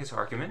slip in his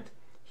argument,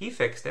 he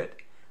fixed it,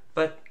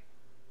 but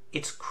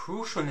its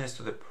crucialness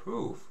to the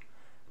proof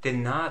did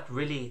not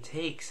really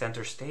take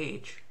center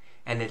stage,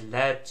 and it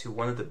led to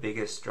one of the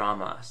biggest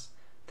dramas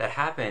that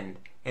happened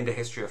in the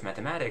history of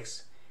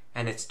mathematics,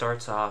 and it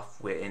starts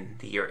off in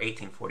the year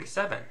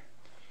 1847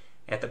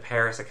 at the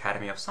Paris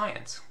Academy of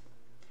Science.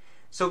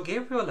 So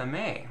Gabriel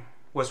Lemay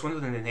was one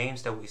of the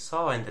names that we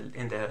saw in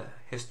the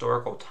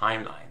historical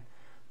timeline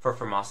for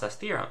Fermat's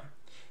theorem.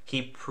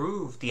 He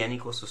proved the n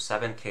equals to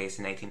 7 case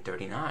in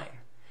 1839,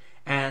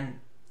 and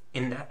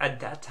at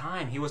that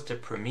time he was the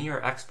premier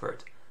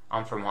expert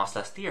on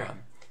Fermat's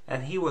theorem,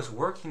 and he was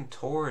working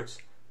towards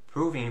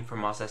proving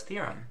Fermat's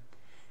theorem.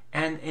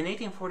 And in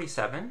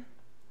 1847,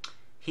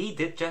 he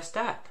did just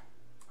that,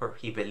 or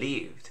he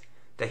believed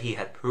that he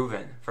had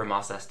proven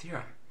Fermat's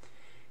theorem.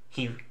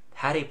 He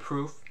had a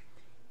proof,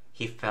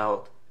 he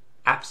felt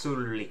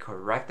absolutely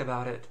correct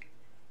about it,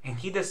 and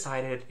he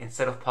decided,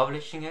 instead of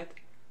publishing it,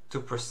 to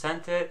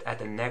present it at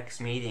the next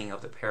meeting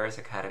of the Paris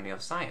Academy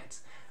of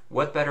Science.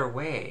 What better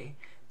way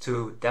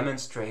to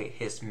demonstrate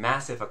his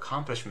massive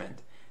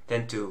accomplishment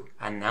than to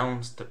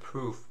announce the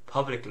proof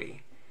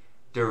publicly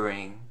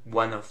during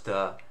one of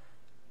the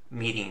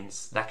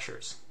meeting's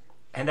lectures?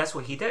 And that's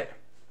what he did.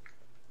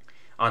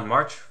 On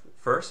March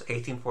 1st,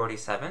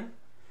 1847,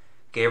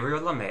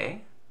 Gabriel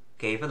Lemay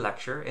gave a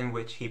lecture in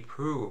which he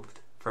proved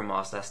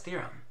Fermat's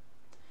theorem.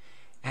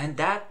 And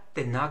that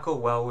did not go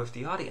well with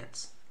the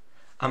audience.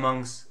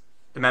 Amongst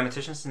the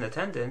mathematicians in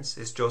attendance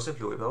is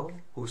Joseph Louisville,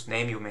 whose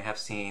name you may have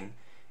seen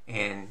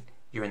in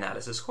your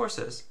analysis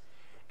courses.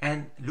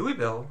 And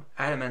Louisville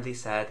adamantly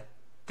said,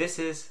 this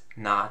is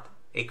not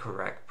a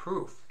correct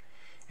proof.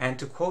 And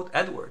to quote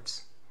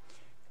Edwards,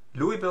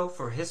 Louisville,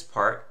 for his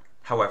part,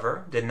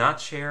 however, did not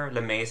share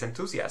Lemay's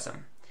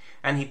enthusiasm,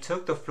 and he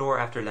took the floor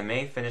after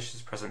Lemay finished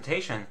his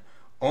presentation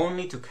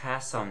only to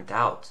cast some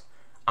doubt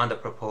on the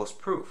proposed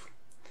proof.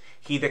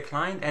 He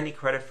declined any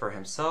credit for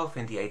himself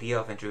in the idea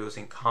of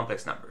introducing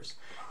complex numbers.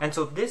 And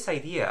so this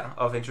idea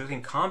of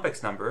introducing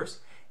complex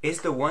numbers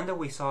is the one that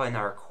we saw in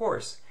our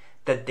course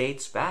that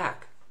dates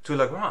back to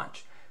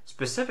Lagrange.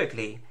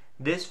 Specifically,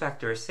 this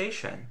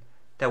factorization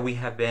that we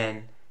have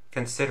been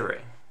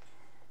considering.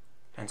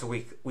 And so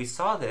we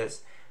saw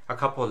this a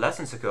couple of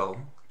lessons ago,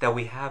 that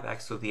we have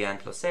x to the n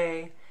plus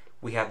a,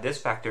 we have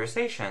this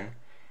factorization,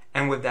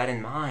 And with that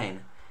in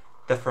mind,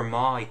 the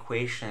Fermat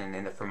equation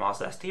in the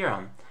Fermat's last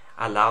theorem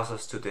allows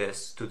us to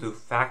do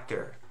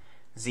factor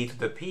z to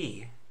the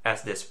p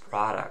as this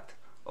product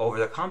over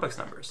the complex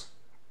numbers.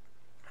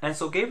 And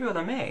so Gabriel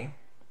Lemay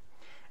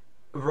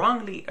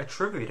wrongly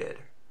attributed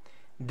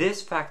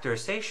this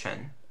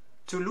factorization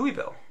to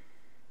Louisville.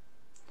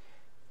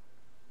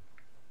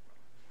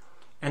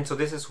 And so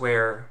this is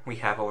where we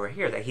have over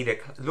here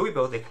that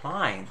Louisville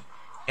declined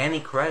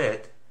any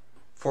credit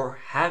for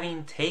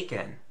having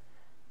taken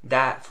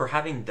that, for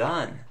having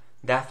done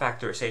that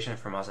factorization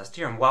from Fermat's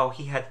theorem, while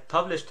he had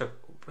published a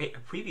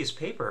previous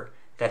paper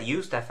that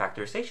used that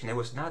factorization. It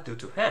was not due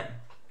to him.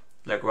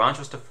 Lagrange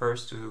was the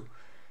first to.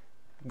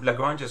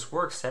 Lagrange's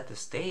work set the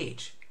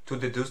stage to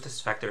deduce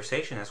this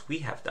factorization as we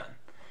have done.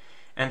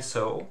 And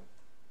so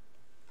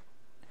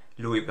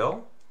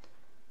Louisville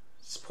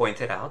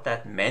pointed out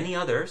that many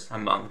others,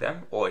 among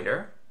them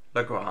Euler,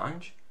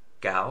 Lagrange,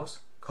 Gauss,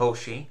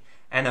 Cauchy,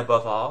 and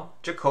above all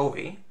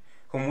Jacobi,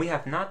 whom we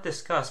have not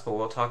discussed but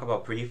we'll talk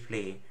about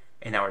briefly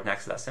in our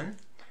next lesson,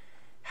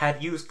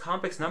 had used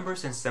complex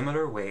numbers in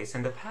similar ways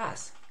in the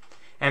past,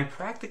 and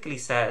practically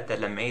said that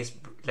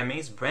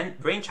Lemay's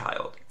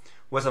brainchild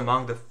was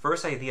among the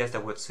first ideas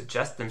that would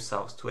suggest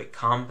themselves to a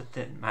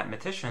competent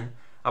mathematician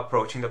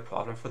approaching the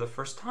problem for the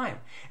first time.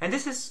 And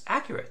this is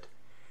accurate.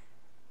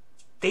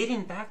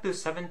 Dating back to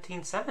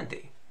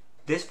 1770,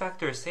 this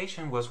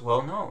factorization was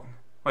well known,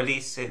 or at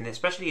least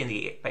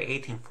especially by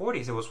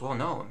 1840s it was well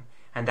known,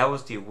 and that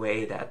was the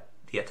way that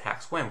the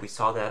attacks went. We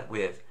saw that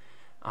with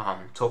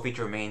Sophie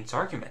Germain's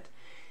argument.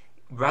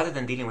 Rather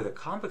than dealing with the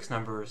complex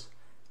numbers,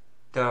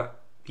 the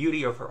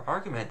beauty of her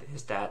argument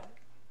is that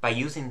by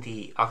using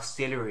the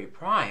auxiliary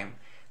prime,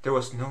 there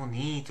was no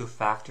need to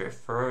factor it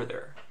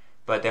further.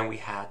 But then we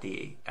had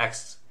the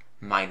x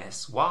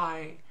minus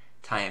y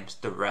times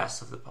the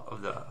rest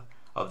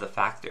of the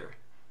factor.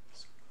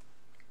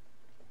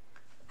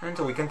 And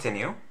so we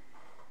continue.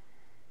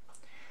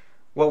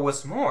 What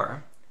was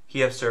more,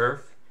 he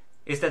observed,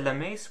 is that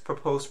Lemay's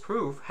proposed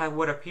proof had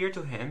what appeared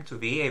to him to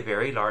be a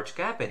very large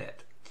gap in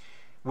it.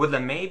 Would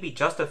Lemay be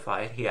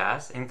justified, he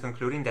asked, in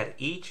concluding that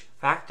each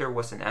factor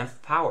was an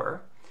nth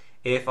power,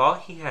 if all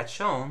he had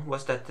shown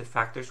was that the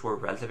factors were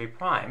relatively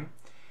prime,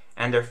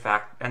 and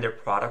their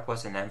product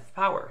was an nth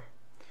power?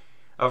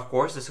 Of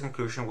course, this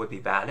conclusion would be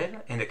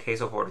valid in the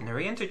case of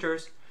ordinary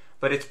integers,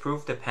 but its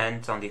proof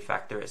depends on the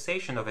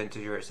factorization of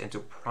integers into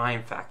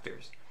prime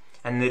factors,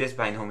 and it is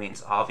by no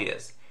means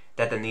obvious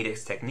that the needed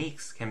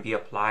techniques can be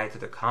applied to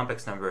the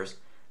complex numbers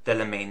that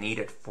Lemay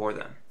needed for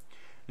them.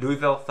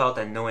 Louisville felt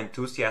that no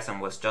enthusiasm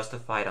was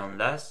justified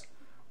unless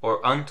or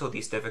until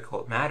these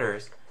difficult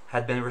matters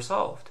had been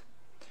resolved.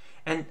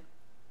 And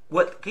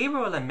what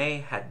Gabriel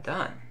Lemay had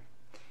done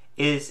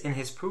is, in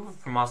his proof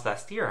of Fermat's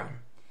last theorem,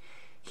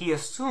 he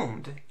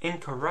assumed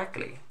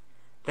incorrectly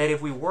that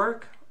if we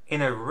work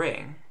in a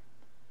ring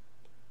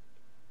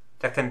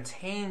that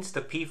contains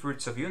the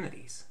p-roots of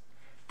unities,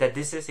 that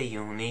this is a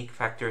unique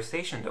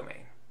factorization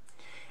domain.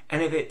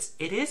 And if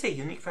it is a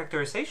unique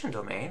factorization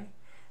domain,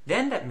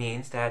 then that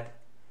means that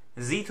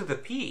z to the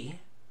p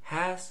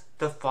has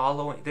the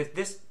following,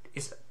 this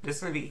is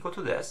going to be equal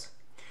to this,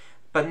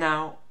 but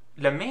now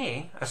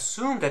Lemay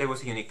assumed that it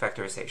was a unique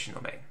factorization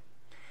domain.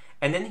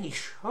 And then he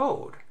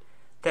showed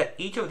that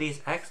each of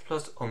these x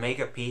plus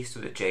omega p's to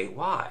the jy,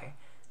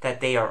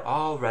 that they are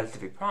all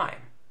relatively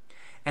prime.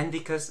 And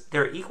because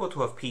they're equal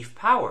to a p-th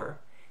power,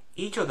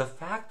 each of the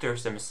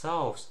factors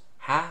themselves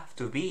have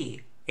to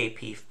be a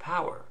p-th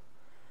power.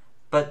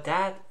 But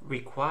that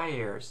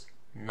requires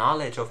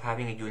knowledge of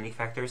having a unique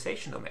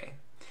factorization domain.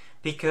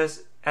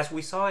 Because as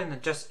we saw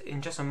in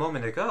just a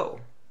moment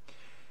ago,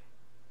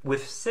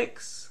 with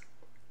 6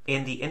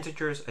 in the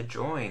integers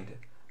adjoined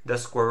the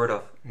square root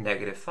of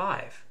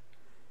 -5,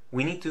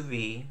 we need to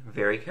be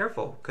very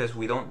careful because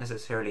we don't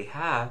necessarily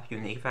have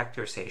unique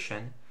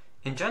factorization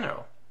in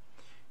general.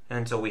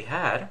 And so we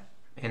had,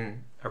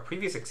 in our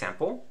previous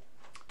example,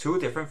 2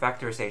 different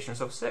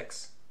factorizations of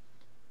 6.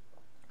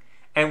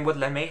 And what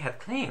Lemay had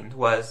claimed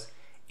was,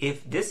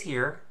 if this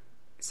here,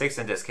 6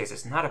 in this case,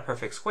 is not a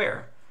perfect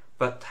square,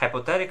 but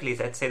hypothetically,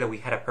 let's say that we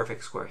had a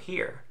perfect square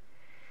here,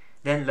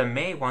 then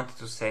Lemay wanted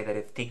to say that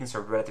if things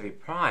are relatively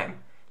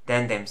prime,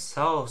 then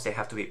themselves they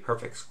have to be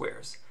perfect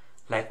squares,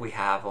 like we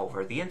have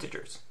over the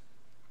integers.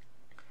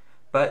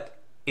 But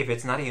if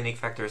it's not a unique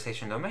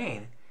factorization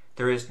domain,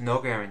 there is no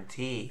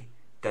guarantee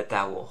that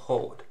that will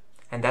hold.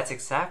 And that's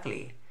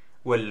exactly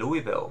what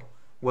Louisville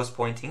was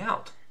pointing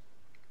out.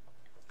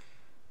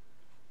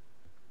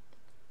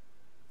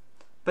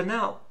 But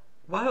now,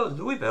 while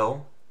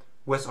Louisville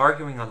was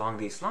arguing along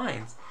these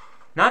lines,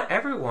 not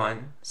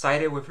everyone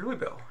sided with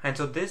Louisville, and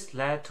so this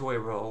led to a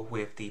row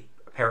with the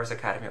Paris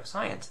Academy of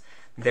Science.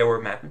 There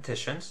were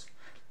mathematicians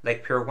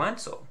like Pierre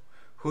Wenzel,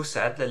 who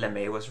said that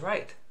Lemay was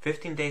right.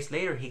 15 days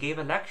later, he gave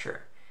a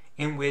lecture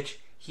in which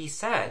he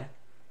said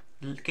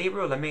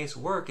Gabriel Lemay's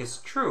work is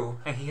true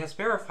and he has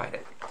verified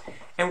it.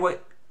 And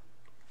what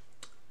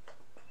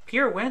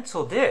Pierre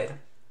Wenzel did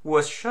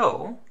was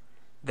show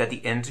that the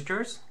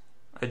integers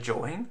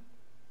adjoin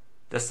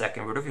the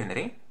second root of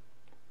unity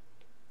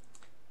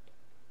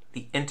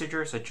the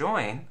integers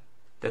adjoin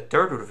the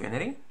third root of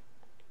unity,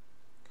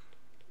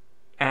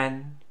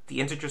 and the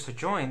integers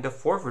adjoin the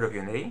fourth root of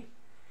unity,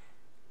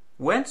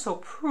 Wenzel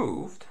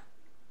proved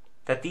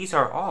that these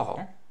are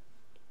all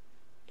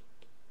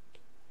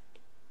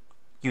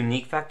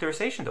unique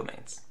factorization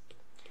domains.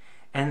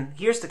 And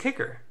here's the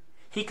kicker.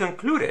 He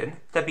concluded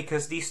that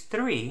because these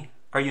three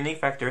are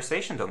unique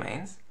factorization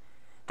domains,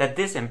 that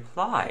this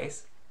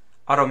implies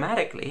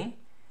automatically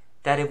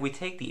that if we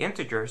take the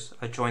integers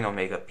adjoin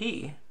omega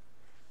p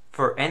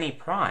for any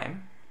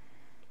prime,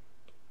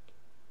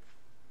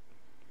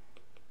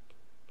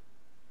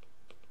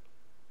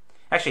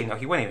 actually no,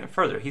 he went even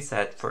further. He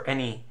said for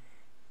any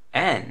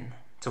n,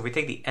 so if we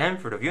take the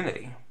nth root of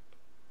unity,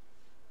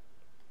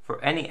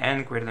 for any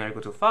n greater than or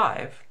equal to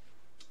 5,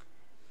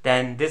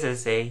 then this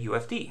is a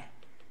UFD.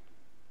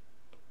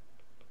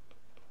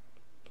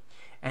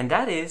 And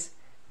that is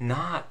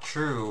not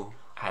true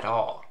at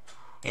all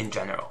in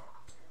general.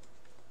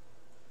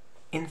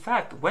 In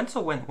fact,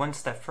 Wenzel went one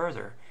step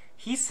further.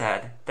 He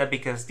said that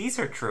because these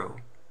are true,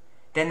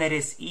 then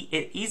it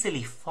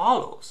easily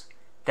follows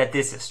that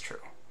this is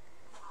true.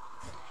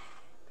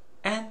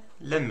 And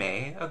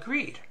Lemay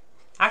agreed.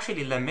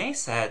 Actually, Lemay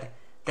said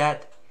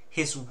that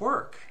his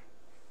work,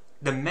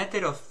 the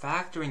method of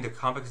factoring the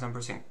complex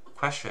numbers in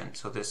question,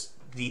 so this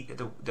the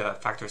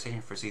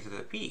factorization for z to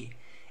the b,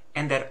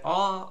 and that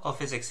all of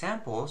his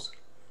examples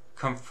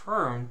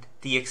confirmed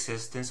the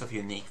existence of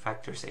unique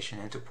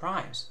factorization into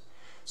primes.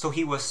 So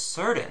he was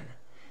certain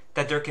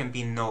that there can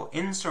be no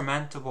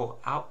insurmountable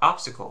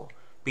obstacle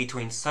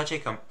between such a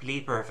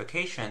complete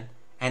verification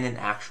and an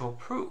actual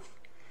proof.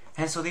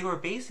 And so they were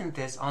basing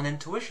this on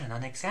intuition,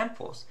 on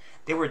examples.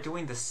 They were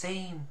doing the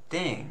same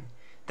thing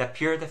that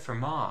Pierre de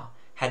Fermat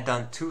had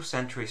done 2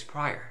 centuries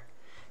prior.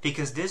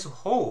 Because this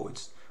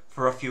holds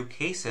for a few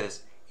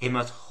cases, it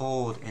must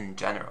hold in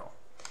general.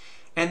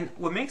 And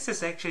what makes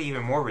this actually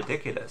even more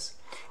ridiculous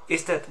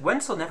is that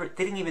Wenzel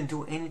didn't even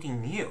do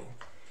anything new.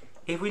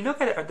 If we look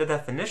at the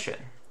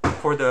definition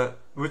for the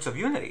roots of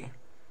unity,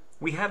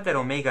 we have that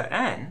omega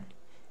n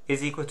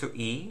is equal to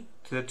e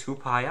to the 2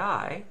 pi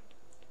I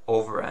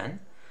over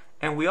n.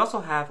 And we also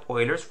have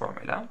Euler's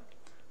formula,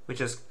 which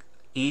is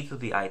e to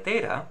the I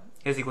theta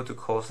is equal to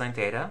cosine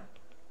theta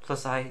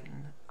plus I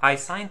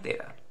sine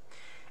theta.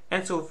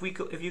 And so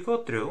if you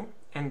go through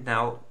and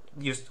now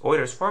use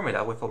Euler's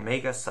formula with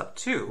omega sub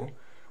 2,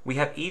 we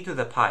have e to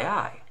the pi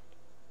I.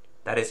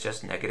 That is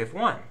just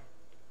 -1.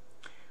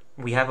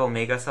 We have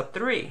omega sub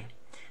 3.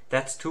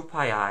 That's 2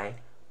 pi I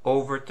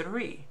over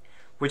 3,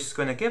 which is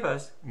going to give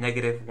us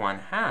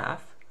 -1/2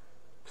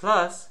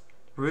 plus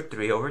root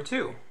 3 over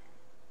 2.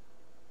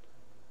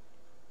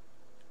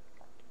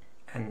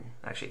 And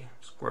actually,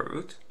 square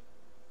root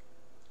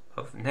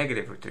of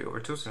negative root 3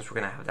 over 2, since we're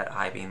going to have that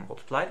I being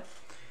multiplied.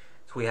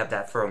 So we have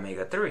that for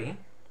omega 3.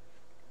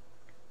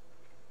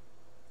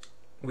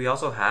 We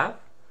also have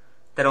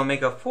that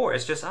omega 4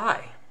 is just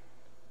I.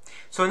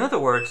 So in other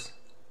words,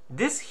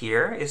 this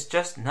here is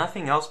just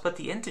nothing else but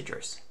the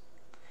integers.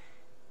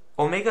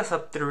 Omega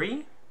sub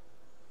 3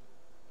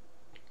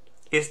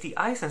 is the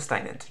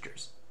Eisenstein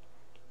integers.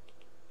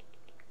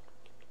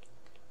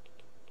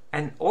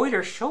 And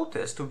Euler showed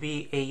this to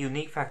be a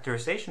unique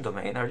factorization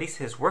domain, or at least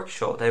his work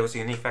showed that it was a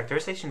unique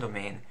factorization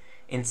domain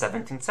in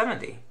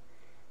 1770.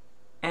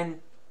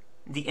 And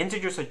the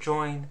integers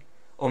adjoin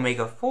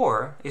omega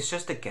 4 is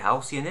just the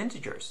Gaussian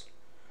integers,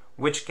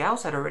 which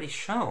Gauss had already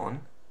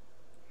shown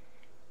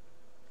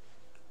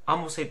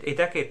almost a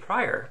decade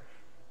prior,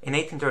 in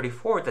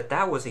 1834,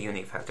 that was a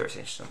unique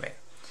factorization domain.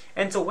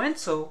 And so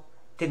Wenzel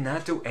did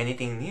not do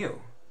anything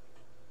new.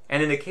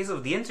 And in the case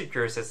of the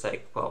integers, it's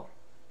like, well,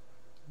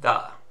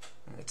 duh.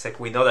 It's like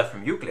we know that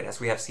from Euclid, as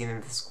we have seen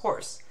in this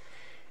course.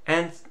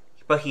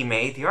 But he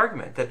made the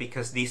argument that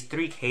because these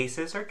 3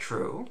 cases are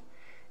true,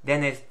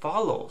 then it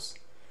follows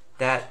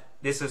that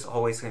this is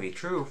always going to be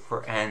true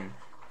for n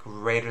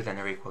greater than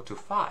or equal to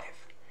 5.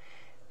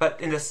 But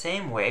in the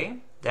same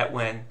way that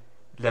when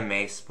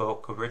Lemay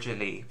spoke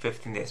originally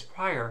 15 days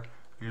prior,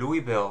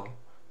 Louisville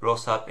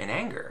rose up in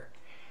anger.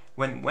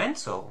 When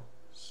Wenzel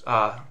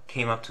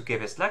came up to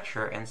give his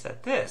lecture and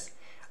said this,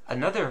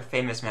 another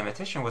famous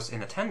mathematician was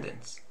in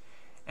attendance,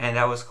 and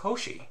that was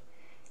Cauchy.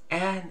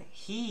 And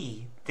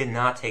he did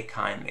not take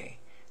kindly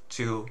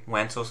to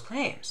Wenzel's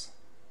claims.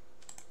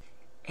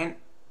 And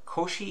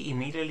Cauchy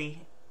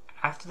immediately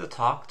after the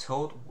talk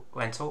told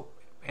Wenzel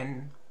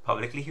and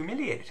publicly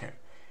humiliated him.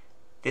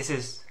 This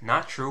is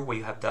not true. What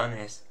you have done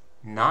is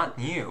not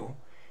new,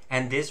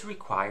 and this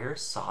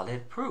requires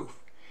solid proof.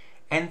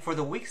 And for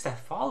the weeks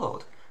that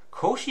followed,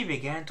 Cauchy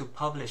began to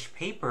publish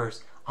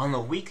papers on a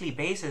weekly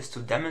basis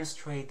to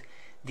demonstrate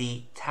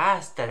the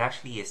task that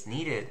actually is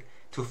needed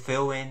to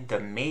fill in the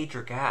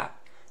major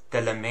gap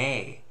that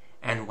Lemay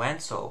and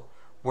Wenzel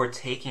were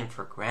taking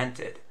for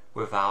granted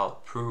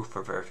without proof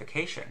or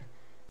verification.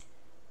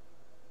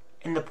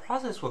 In the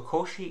process, what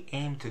Cauchy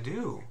aimed to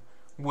do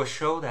was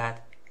show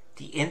that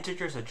the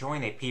integers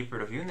adjoin a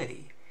p-root of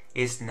unity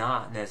is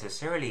not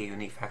necessarily a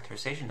unique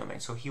factorization domain.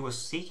 So he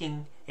was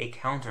seeking a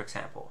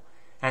counterexample.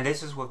 And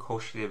this is what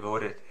Cauchy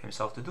devoted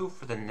himself to do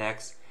for the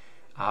next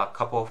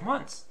couple of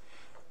months.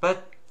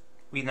 But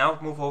we now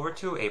move over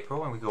to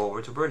April and we go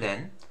over to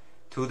Berlin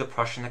to the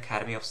Prussian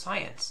Academy of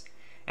Science.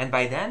 And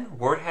by then,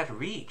 word had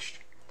reached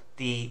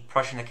the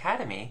Prussian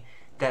Academy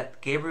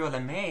that Gabriel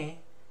Lemay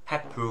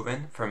had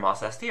proven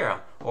Fermat's theorem,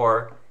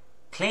 or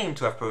claimed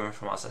to have proven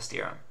Fermat's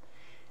theorem.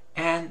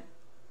 And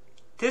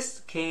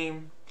this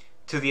came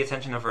to the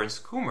attention of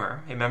Ernst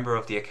Kummer, a member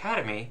of the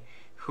Academy,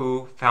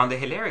 who found it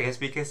hilarious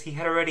because he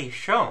had already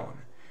shown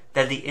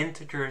that the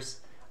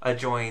integers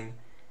adjoin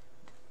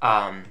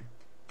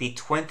the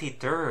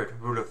 23rd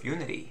root of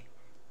unity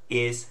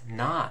is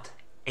not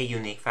a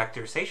unique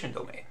factorization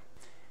domain.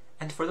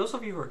 And for those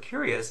of you who are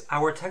curious,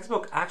 our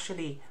textbook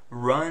actually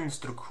runs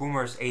through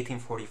Kummer's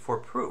 1844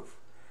 proof.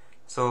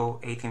 So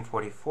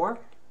 1844,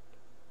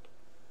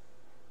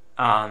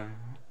 the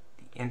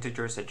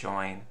integers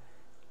adjoin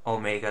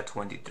omega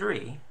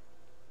 23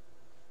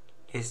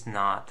 is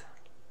not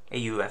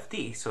a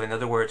UFD. So in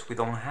other words, we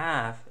don't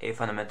have a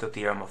fundamental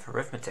theorem of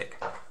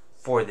arithmetic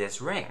for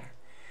this ring.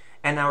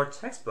 And our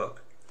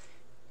textbook,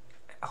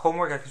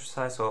 homework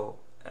exercise,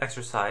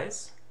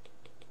 exercise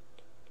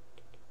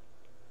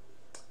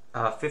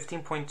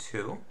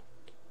 15.2,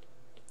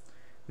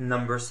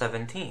 number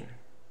 17,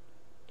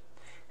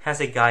 has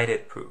a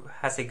guided proof.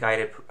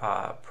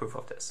 Proof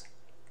of this.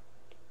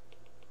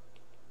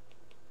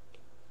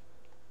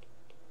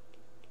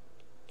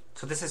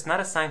 So this is not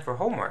assigned for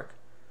homework,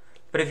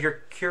 but if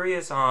you're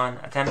curious on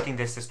attempting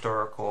this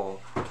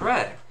historical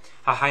thread,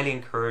 I highly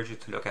encourage you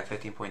to look at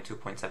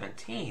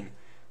 15.2.17,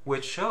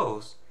 which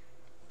shows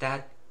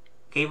that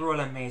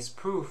Gabriel Lemay's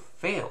proof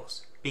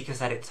fails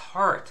because at its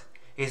heart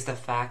is the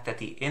fact that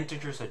the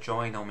integers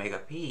adjoin omega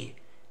p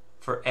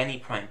for any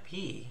prime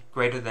p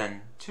greater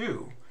than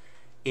 2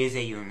 is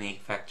a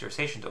unique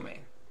factorization domain.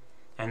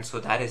 And so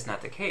that is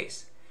not the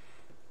case.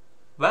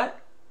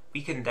 But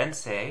we can then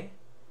say,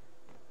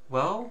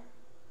 well,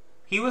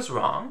 he was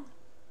wrong,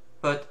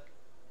 but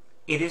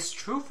it is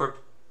true for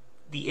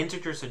the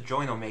integers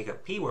adjoin omega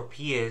p where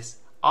p is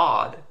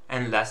odd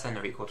and less than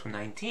or equal to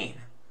 19.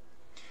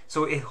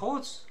 So it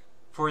holds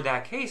for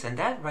that case, and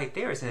that right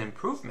there is an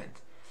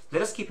improvement.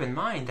 Let us keep in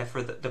mind that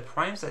for the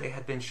primes that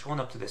had been shown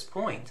up to this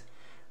point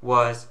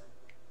was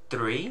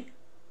 3,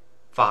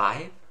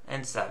 5,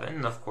 and 7,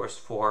 and of course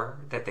 4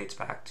 that dates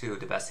back to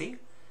de Bessy.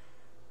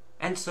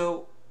 And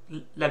so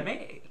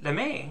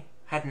Lemay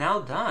had now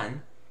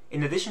done,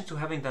 in addition to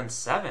having done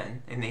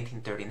 7 in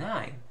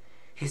 1839,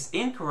 his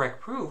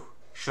incorrect proof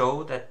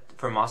showed that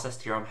Fermat's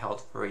theorem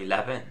held for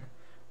 11,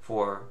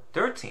 for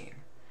 13,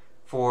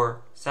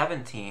 for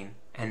 17,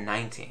 and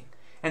 19.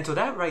 And so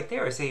that right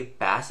there is a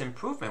vast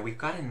improvement. We've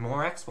gotten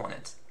more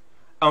exponents.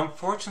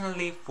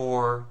 Unfortunately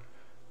for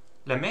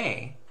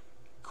Lemay,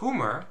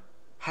 Kummer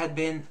had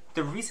been,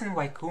 the reason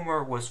why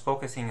Kummer was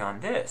focusing on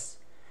this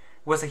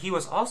was that he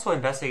was also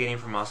investigating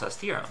Fermat's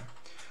theorem,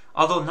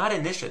 although not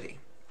initially.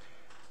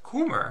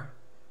 Kummer,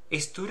 a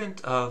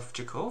student of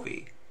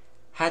Jacobi,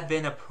 had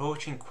been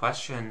approaching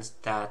questions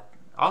that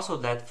also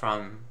led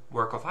from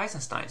work of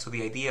Eisenstein. So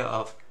the idea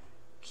of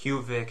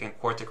cubic and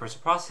quartic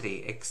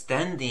reciprocity,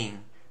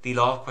 extending the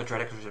law of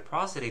quadratic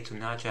reciprocity to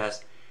not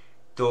just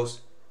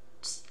those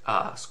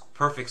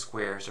perfect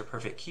squares or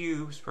perfect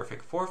cubes,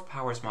 perfect fourth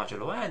powers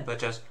modulo n, but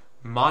just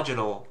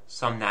modulo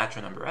some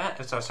natural number n,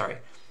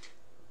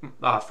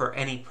 for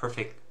any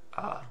perfect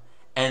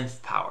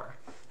nth power.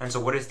 And so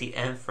what is the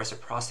nth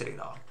reciprocity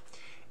law?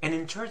 And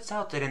it turns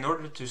out that in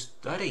order to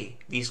study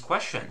these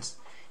questions,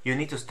 you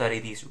need to study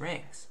these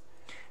rings.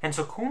 And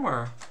so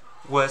Kummer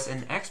was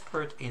an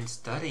expert in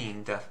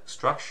studying the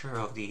structure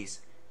of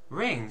these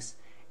rings,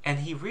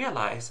 and he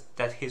realized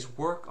that his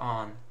work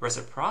on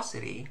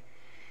reciprocity,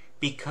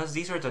 because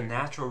these are the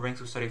natural rings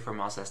to study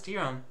Fermat's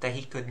theorem, that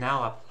he could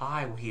now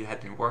apply what he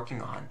had been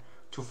working on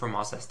to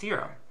Fermat's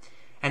theorem.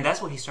 And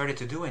that's what he started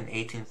to do in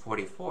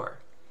 1844.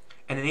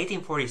 And in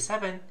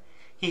 1847,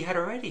 he had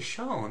already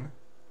shown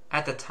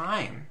at the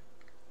time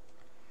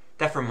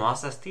that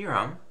Fermat's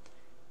theorem,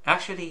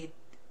 actually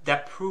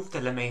that proof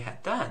that Lemay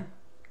had done,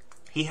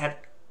 he had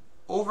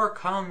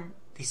overcome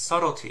the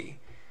subtlety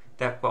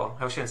that, well,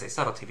 I shouldn't say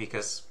subtlety,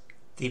 because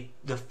the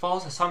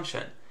false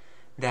assumption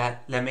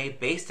that Lemay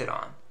based it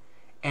on,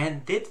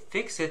 and did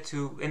fix it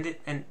to,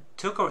 and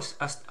took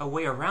a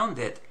way around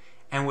it,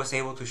 and was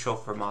able to show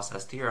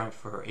Fermat's theorem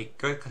for a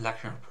good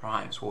collection of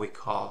primes, what we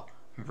call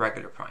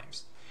regular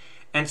primes.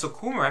 And so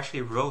Kummer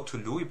actually wrote to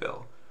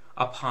Louisville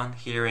upon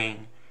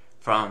hearing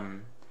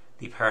from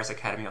the Paris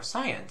Academy of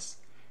Science,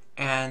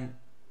 and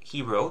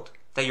he wrote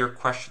that your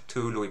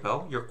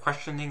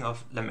questioning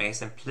of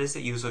Lemay's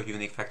implicit use of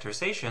unique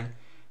factorization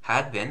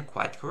had been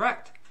quite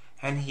correct,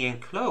 and he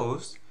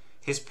enclosed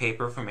his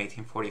paper from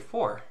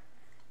 1844.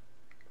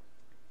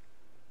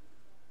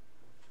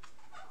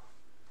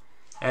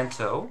 And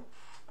so,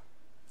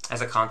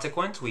 as a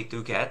consequence, we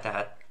do get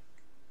that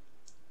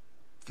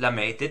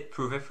Lemay did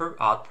prove it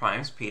for odd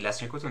primes p less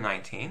than or equal to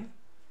 19,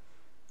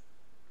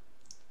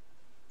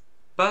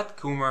 but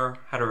Kummer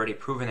had already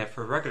proven it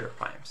for regular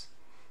primes.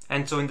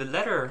 And so in the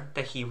letter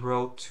that he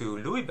wrote to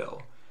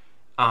Louisville,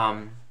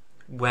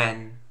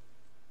 when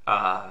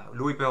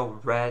Louisville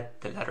read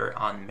the letter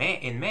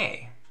in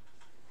May.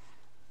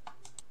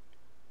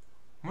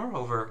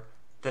 Moreover,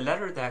 the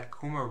letter that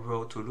Kummer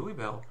wrote to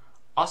Louisville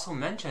also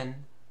mentioned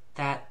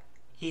that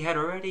he had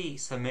already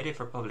submitted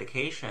for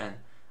publication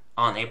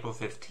on April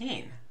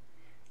 15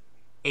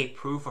 a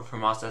proof of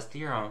Fermat's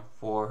theorem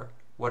for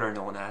what are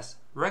known as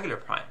regular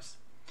primes.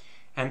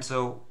 And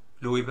so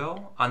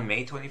Louisville, on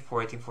May 24,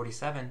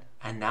 1847,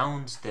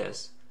 announced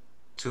this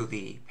to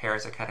the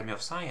Paris Academy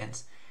of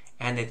Science,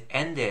 and it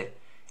ended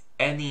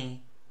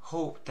any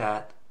hope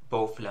that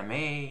both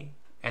Lemay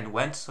and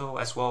Wenzel,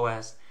 as well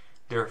as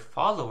their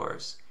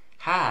followers,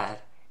 had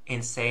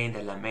in saying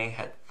that Lemay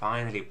had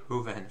finally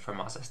proven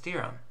Fermat's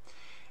theorem.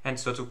 And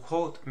so, to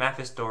quote math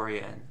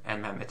historian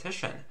and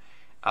mathematician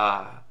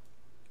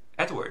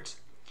Edwards,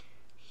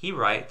 he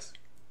writes,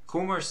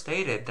 Kummer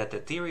stated that the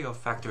theory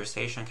of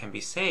factorization can be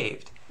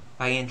saved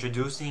by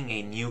introducing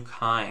a new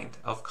kind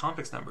of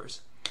complex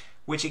numbers,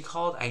 which he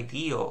called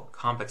ideal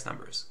complex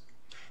numbers.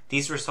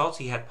 These results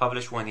he had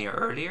published 1 year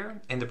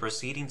earlier in the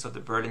Proceedings of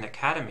the Berlin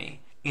Academy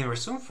in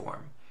resume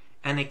form,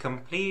 and a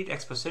complete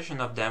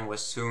exposition of them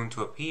was soon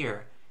to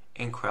appear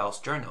in Crell's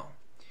journal.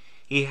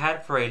 He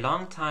had for a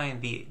long time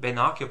been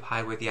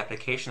occupied with the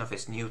application of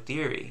his new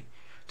theory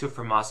to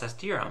Fermat's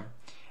theorem,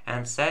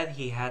 and said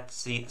he had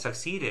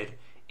succeeded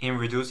in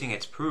reducing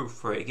its proof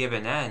for a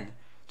given n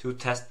to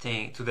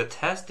the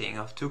testing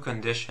of two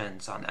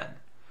conditions on n.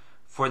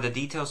 For the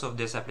details of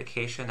this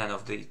application and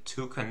of the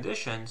two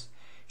conditions,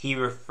 he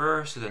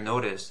refers to the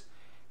notice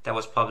that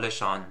was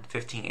published on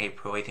 15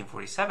 April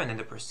 1847 in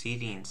the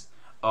Proceedings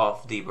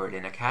of the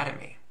Berlin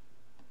Academy.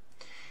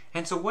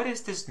 And so what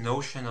is this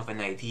notion of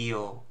an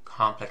ideal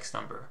complex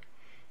number?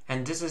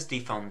 And this is the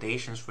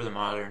foundations for the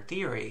modern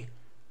theory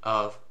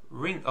of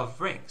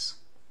rings,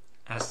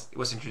 as it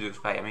was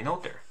introduced by Emmy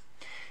Noether.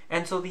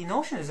 And so the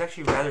notion is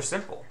actually rather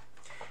simple.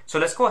 So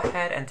let's go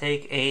ahead and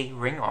take a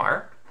ring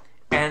R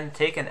and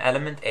take an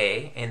element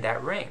A in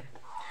that ring.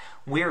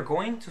 We are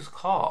going to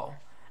call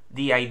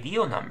the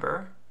ideal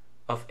number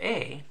of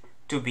A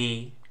to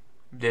be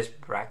this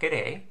bracket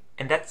A,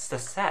 and that's the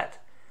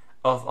set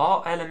of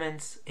all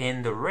elements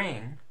in the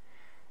ring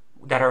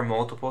that are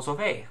multiples of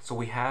A. So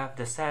we have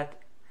the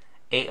set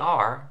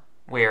AR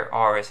where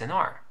R is in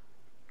R.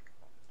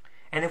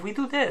 And if we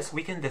do this,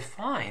 we can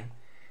define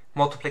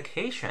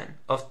multiplication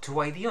of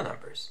two ideal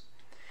numbers.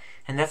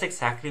 And that's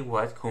exactly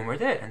what Kummer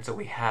did. And so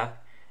we have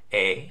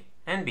A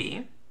and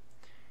B.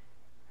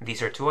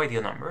 These are two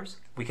ideal numbers.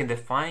 We can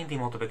define the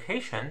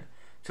multiplication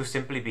to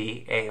simply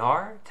be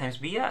AR times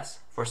BS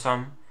for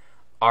some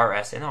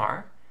RS in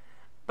R.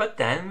 But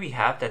then we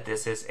have that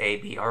this is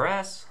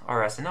ABRS,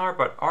 RS in R,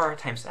 but R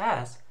times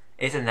S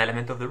is an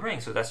element of the ring.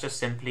 So that's just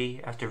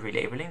simply, after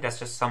relabeling, that's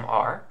just some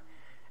R.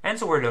 And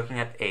so we're looking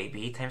at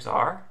AB times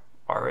R,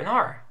 R in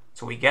R.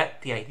 So we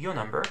get the ideal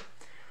number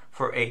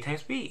for A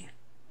times B.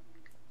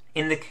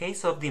 In the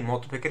case of the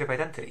multiplicative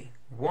identity,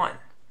 1,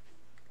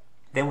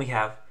 then we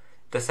have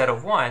the set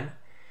of 1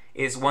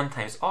 is 1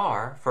 times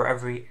R for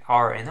every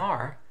R in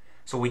R,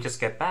 so we just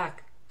get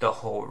back the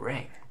whole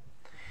ring.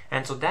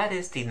 And so that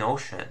is the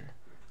notion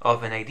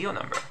of an ideal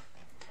number.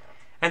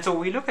 And so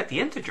when we look at the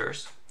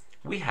integers,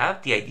 we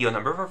have the ideal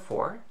number for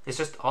 4 is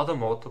just all the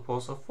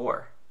multiples of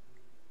 4.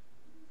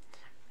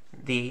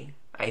 The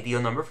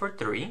ideal number for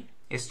 3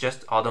 is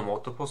just all the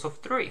multiples of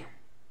 3.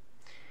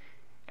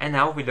 And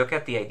now if we look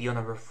at the ideal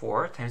number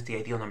 4 times the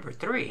ideal number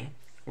 3,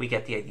 we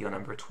get the ideal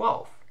number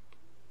 12.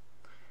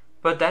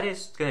 But that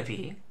is going to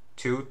be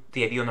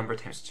the ideal number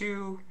times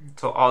 2,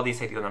 so all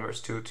these ideal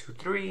numbers 2, 2,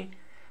 3.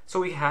 So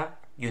we have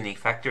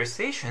unique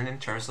factorization in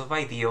terms of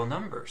ideal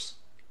numbers.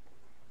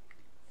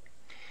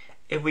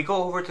 If we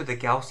go over to the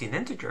Gaussian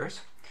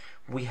integers,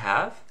 we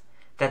have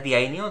that the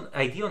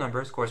ideal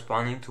numbers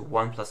corresponding to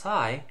 1 plus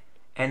I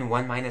and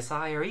 1 minus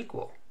I are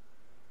equal.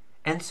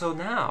 And so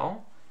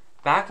now,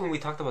 back when we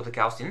talked about the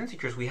Gaussian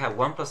integers, we have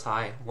 1 plus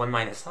I, 1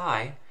 minus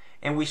I,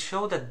 and we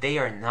show that they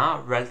are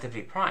not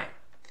relatively prime.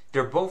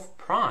 They're both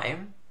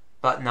prime,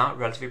 but not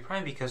relatively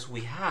prime, because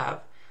we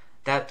have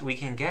that we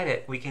can get,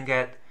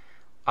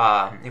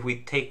 if we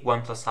take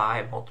 1 plus I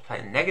and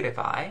multiply negative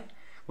I,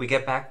 we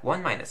get back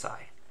 1 minus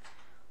I.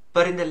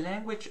 But in the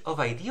language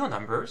of ideal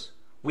numbers,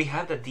 we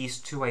have that these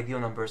two ideal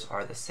numbers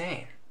are the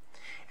same.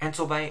 And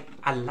so by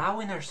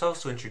allowing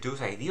ourselves to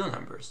introduce ideal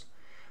numbers,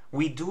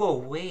 we do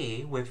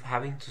away with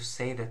having to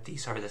say that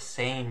these are the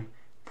same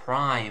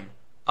prime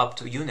up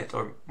to unit,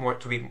 or more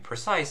to be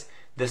precise,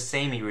 the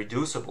same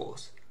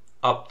irreducibles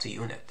up to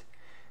unit.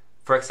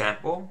 For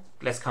example,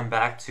 let's come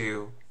back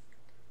to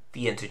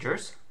the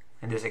integers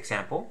in this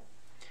example.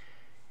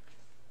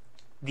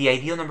 The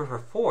ideal number for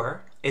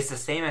 4 is the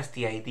same as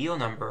the ideal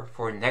number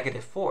for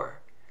negative 4.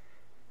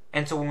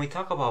 And so when we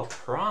talk about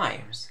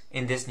primes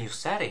in this new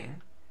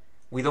setting,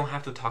 we don't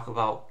have to talk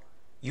about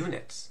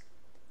units.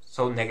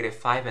 So negative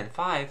 5 and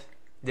 5,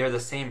 they're the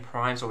same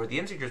primes over the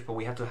integers, but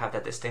we have to have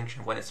that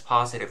distinction when it's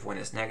positive, when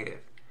it's negative.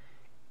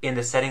 In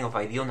the setting of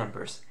ideal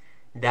numbers,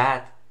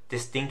 that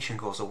distinction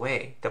goes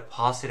away. The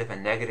positive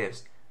and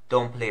negatives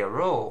don't play a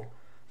role,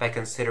 by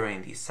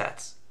considering these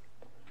sets.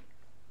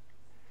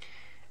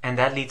 And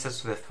that leads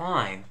us to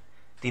define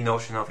the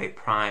notion of a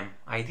prime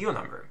ideal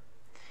number.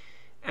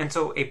 And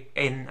so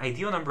an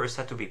ideal number is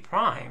said to be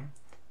prime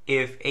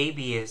if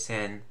AB is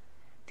in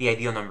the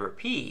ideal number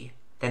P,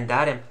 then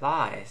that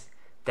implies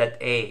that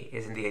A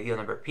is in the ideal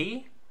number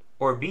P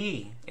or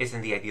B is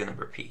in the ideal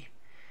number P.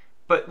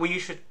 But what you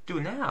should do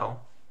now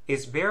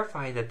is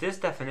verify that this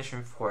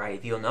definition for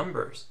ideal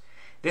numbers,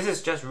 this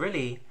is just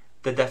really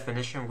the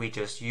definition we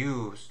just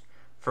used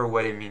for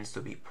what it means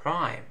to be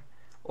prime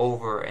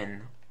over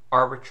an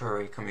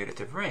arbitrary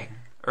commutative ring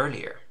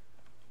earlier.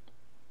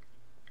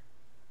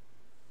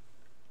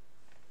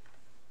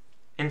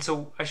 And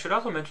so I should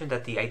also mention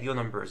that the ideal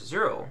number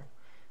 0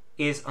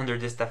 is under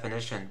this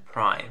definition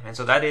prime. And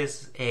so that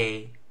is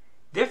a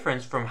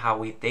difference from how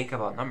we think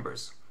about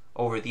numbers.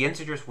 Over the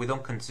integers, we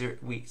don't consider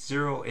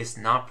 0 is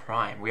not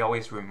prime. We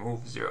always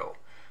remove 0.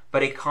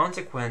 But a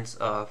consequence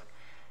of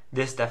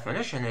this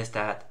definition is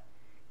that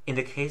in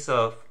the case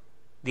of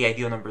the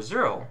ideal number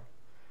 0,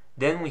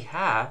 then we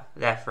have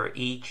that for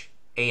each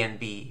A and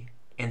B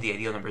in the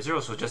ideal number 0,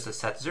 so just a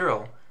set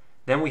 0,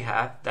 then we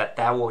have that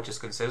will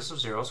just consist of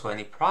 0, so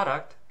any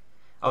product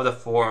of the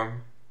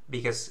form,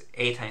 because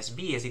A times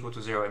B is equal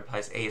to 0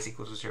 implies A is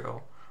equal to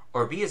 0,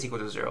 or B is equal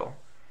to 0,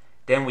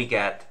 then we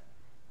get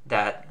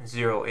that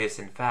 0 is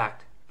in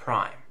fact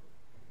prime.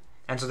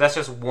 And so that's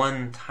just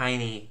one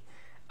tiny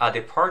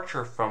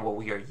departure from what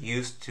we are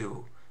used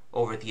to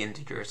over the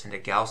integers and the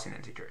Gaussian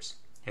integers,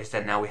 is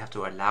that now we have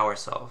to allow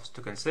ourselves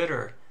to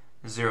consider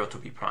 0 to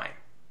be prime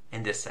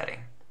in this setting.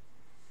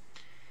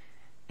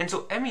 And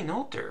so Emmy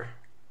Noether,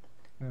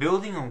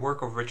 building on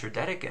work of Richard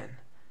Dedekind,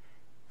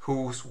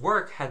 whose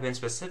work had been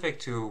specific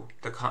to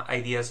the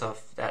ideas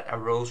that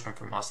arose from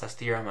Fermat's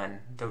theorem and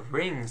the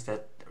rings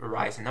that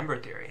arise in number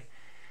theory,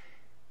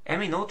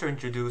 Emmy Noether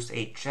introduced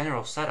a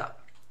general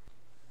setup.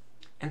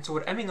 And so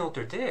what Emmy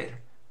Noether did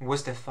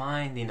was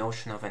define the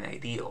notion of an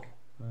ideal,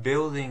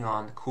 building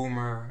on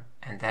Kummer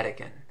and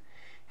Dedekind.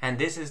 And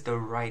this is the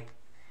right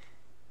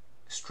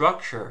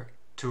structure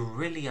to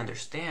really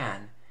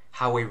understand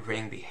how a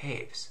ring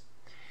behaves.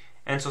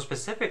 And so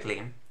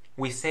specifically,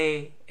 we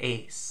say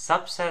a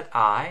subset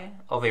I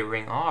of a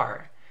ring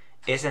R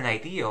is an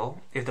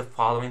ideal if the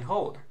following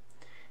hold.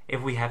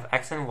 If we have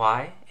x and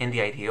y in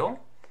the ideal,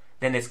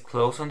 then it's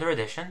closed under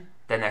addition,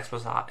 then x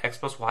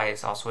plus y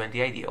is also in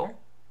the ideal.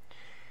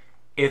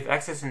 If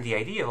x is in the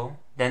ideal,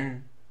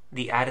 then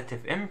the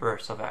additive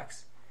inverse of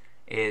x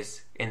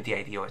is in the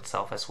ideal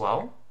itself as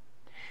well.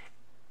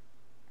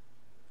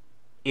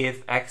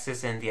 If x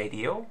is in the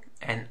ideal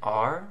and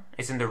R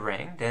is in the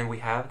ring, then we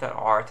have that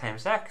R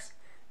times x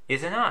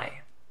is an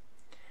I.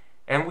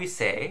 And we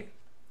say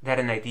that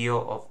an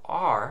ideal of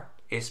R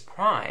is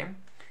prime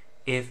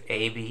if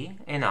AB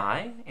in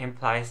I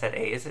implies that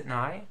A is an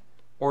I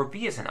or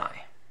B is an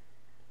I.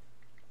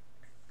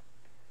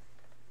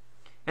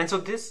 And so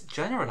this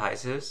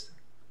generalizes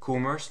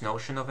Kummer's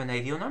notion of an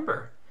ideal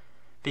number,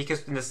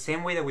 because in the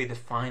same way that we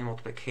define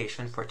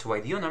multiplication for two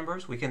ideal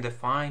numbers, we can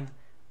define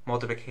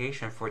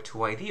multiplication for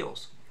two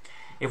ideals.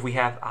 If we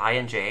have I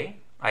and j,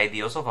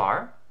 ideals of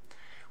R,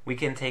 we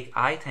can take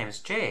I times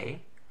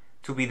j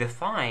to be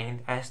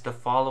defined as the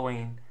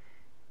following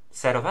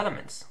set of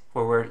elements,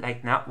 where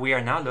we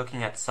are now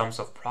looking at sums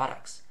of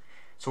products.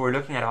 So we're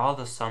looking at all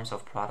the sums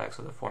of products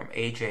of the form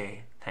aj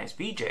times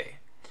bj,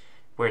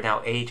 where now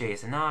aj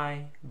is in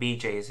I,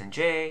 bj is in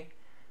j,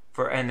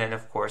 and then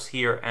of course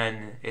here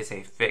n is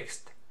a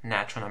fixed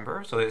natural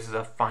number, so this is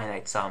a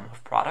finite sum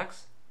of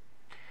products.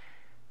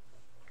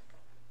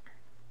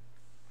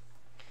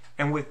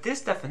 And with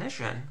this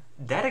definition,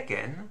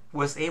 Dedekind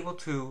was able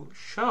to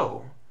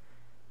show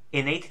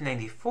in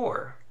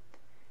 1894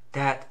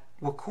 that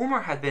what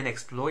Kummer had been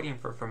exploiting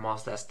for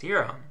Fermat's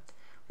theorem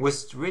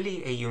was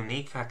really a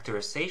unique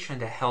factorization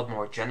that held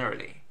more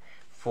generally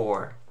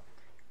for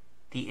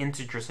the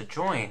integers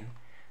adjoin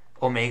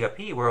omega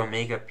p, where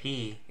omega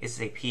p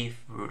is a p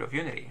root of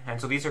unity.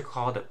 And so these are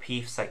called the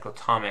p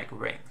cyclotomic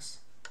rings.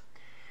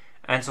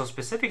 And so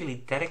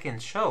specifically, Dedekind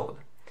showed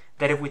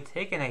that if we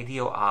take an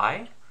ideal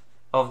I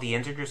of the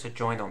integers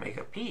adjoin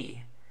omega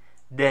p,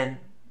 then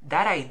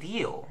that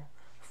ideal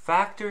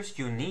factors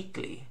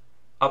uniquely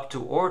up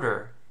to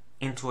order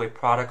into a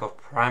product of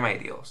prime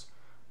ideals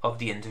of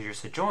the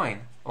integers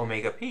adjoin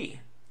omega p.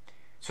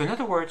 So in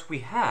other words, we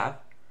have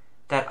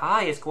that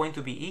I is going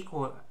to be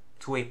equal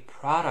to a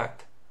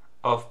product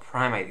of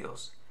prime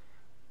ideals,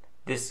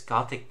 this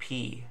Gothic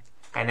p,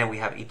 and then we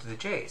have e to the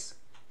j's.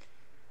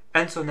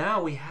 And so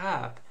now we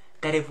have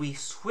that if we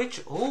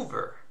switch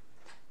over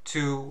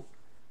to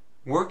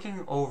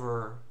working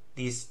over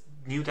these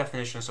new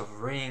definitions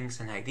of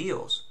rings and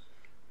ideals,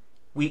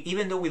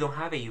 even though we don't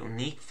have a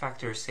unique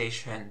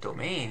factorization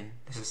domain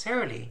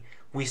necessarily,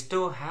 we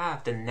still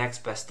have the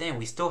next best thing.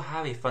 We still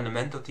have a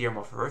fundamental theorem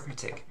of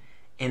arithmetic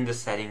in the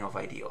setting of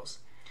ideals.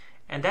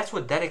 And that's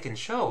what Dedekind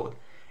showed,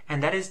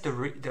 and that is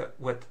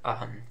what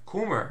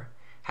Kummer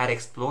had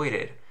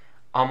exploited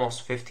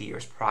almost 50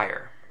 years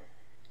prior.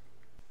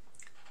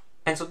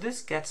 And so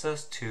this gets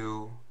us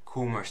to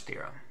Kummer's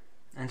theorem.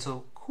 And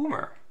so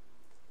Kummer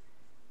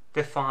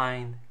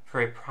defined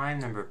for a prime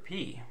number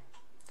p,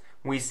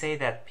 we say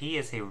that p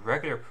is a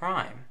regular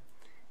prime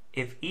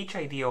if each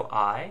ideal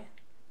I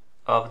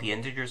of the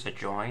integers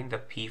adjoin the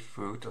p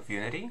fruit of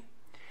unity,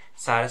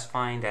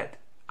 satisfying that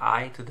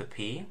I to the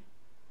p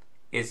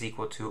is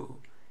equal to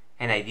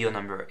an ideal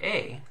number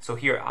a. So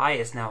here I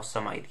is now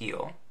some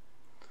ideal,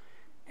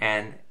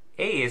 and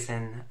a is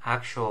an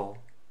actual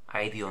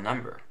ideal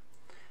number.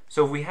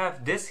 So if we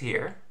have this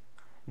here,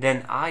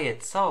 then I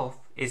itself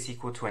is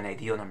equal to an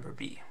ideal number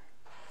b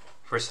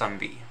for some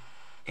b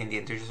in the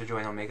integers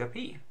adjoin omega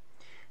p.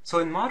 So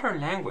in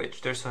modern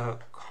language, there's a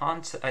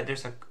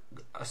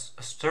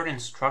certain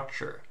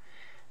structure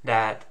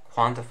that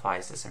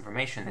quantifies this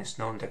information. It's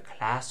known the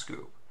class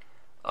group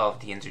of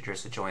the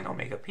integers adjoin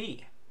omega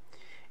p.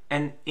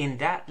 And in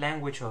that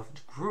language of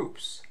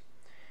groups,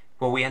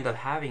 what we end up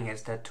having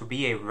is that to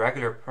be a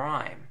regular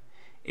prime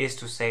is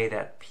to say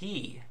that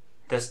p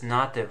does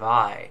not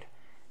divide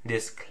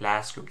this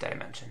class group that I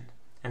mentioned.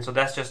 And so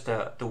that's just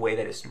the way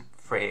that it's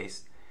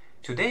phrased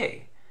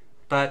today.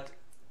 But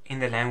in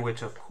the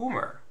language of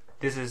Kummer,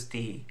 this is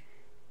the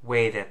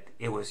way that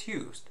it was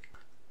used.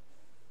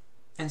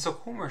 And so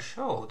Kummer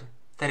showed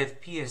that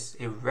if p is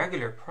a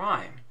regular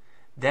prime,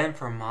 then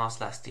Fermat's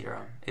last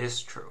theorem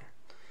is true.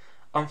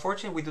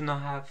 Unfortunately, we do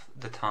not have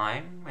the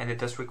time, and it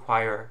does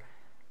require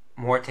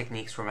more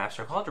techniques from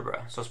abstract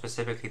algebra, so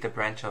specifically the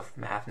branch of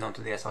math known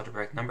today as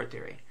algebraic number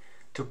theory,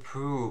 to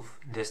prove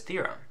this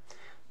theorem.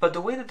 But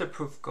the way that the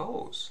proof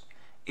goes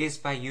is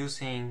by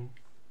using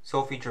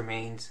Sophie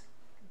Germain's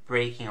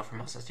breaking of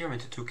Fermat's last theorem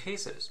into two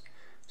cases.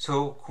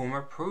 So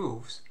Kummer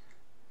proves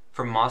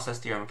Fermat's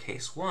last theorem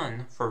case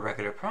 1 for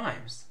regular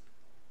primes,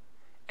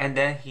 and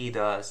then he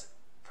does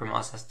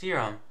Fermat's last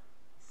theorem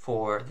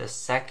for the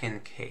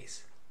second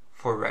case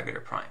for regular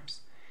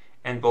primes.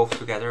 And both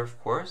together, of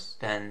course,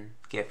 then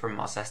give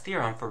Fermat's last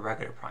theorem for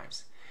regular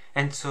primes.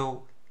 And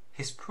so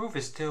his proof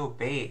is still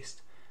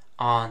based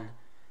on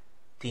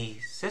the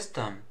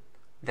system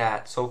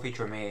that Sophie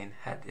Germain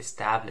had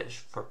established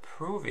for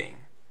proving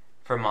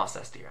Fermat's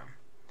last theorem.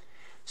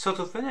 So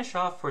to finish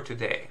off for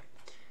today,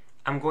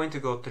 I'm going to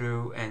go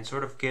through and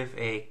sort of give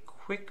a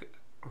quick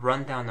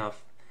rundown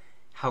of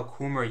how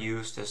Kummer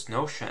used this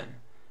notion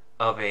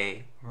of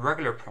a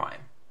regular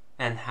prime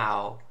and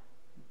how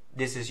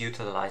this is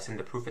utilized in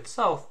the proof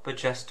itself, but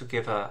just to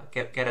get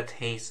a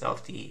taste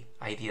of the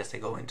ideas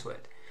that go into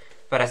it.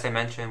 But as I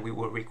mentioned, we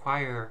will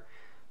require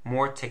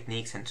more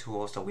techniques and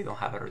tools that we don't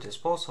have at our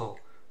disposal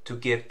to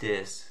give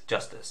this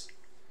justice.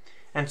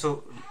 And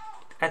so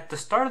at the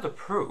start of the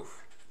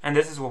proof, and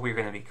this is what we're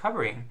going to be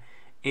covering,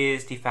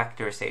 is the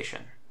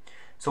factorization.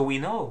 So we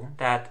know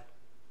that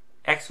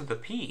x to the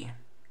p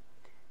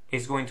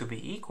is going to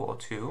be equal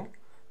to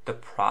the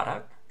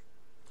product.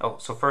 Oh,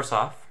 so first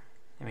off,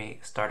 let me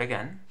start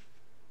again.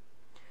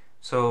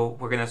 So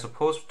we're going to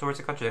suppose towards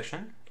a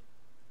contradiction.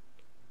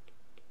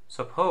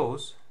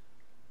 Suppose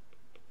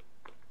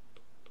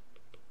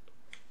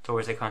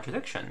towards a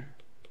contradiction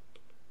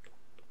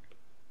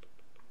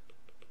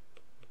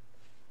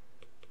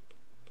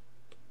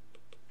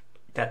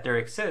that there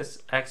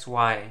exists x,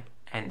 y,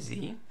 and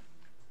z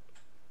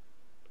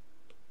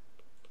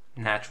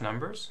natural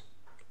numbers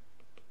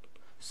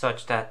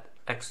such that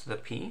x to the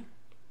p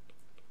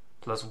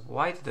plus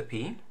y to the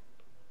p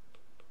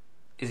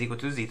is equal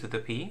to z to the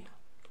p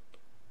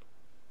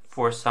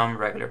for some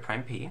regular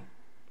prime p.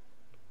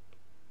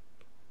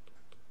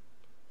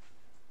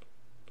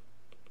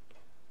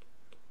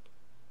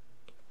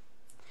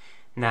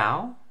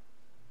 Now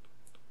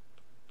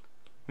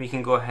we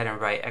can go ahead and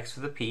write x to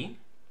the p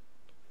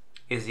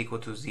is equal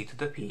to z to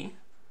the p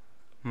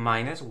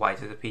minus y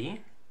to the p.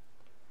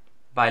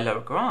 By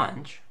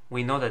Lagrange,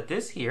 we know that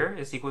this here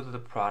is equal to the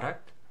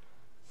product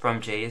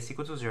from j is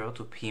equal to 0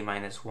 to p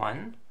minus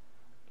 1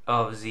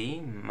 of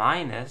z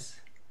minus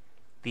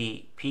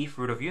the p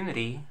fruit of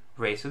unity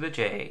raised to the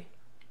j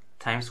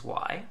times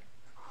y.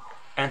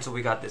 And so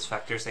we got this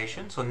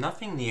factorization, so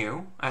nothing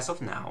new as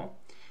of now.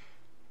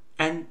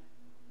 And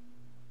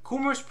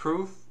Kummer's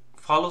proof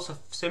follows a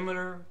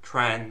similar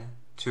trend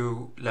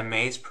to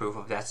Lemai's proof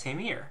of that same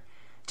year.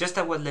 Just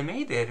that what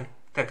Lemay did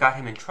that got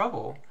him in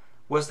trouble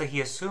was that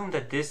he assumed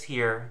that this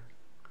here,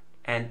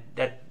 and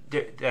that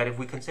if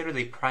we consider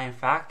the prime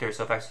factors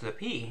of x to the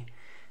p,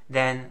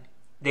 then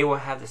they will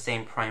have the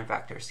same prime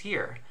factors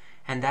here.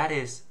 And that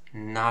is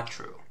not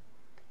true,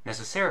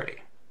 necessarily.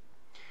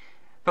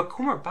 But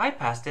Kummer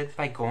bypassed it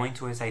by going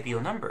to his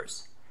ideal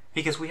numbers,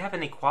 because we have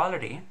an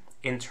equality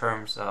in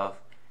terms of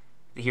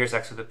here's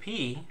x to the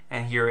p,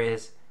 and here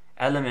is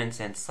elements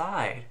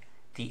inside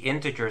the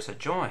integers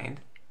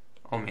adjoined,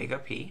 omega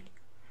p.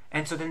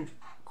 And so then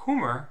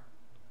Kummer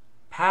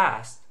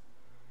passed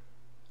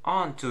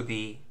on to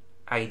the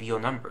ideal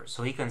number.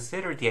 So he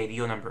considered the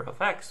ideal number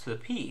of x to the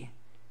p,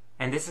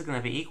 and this is going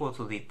to be equal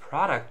to the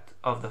product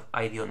of the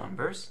ideal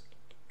numbers,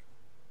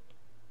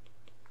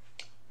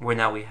 where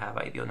now we have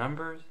ideal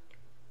numbers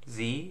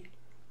z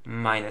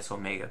minus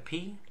omega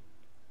p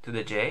to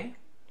the j,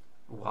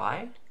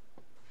 y.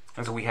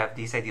 And so we have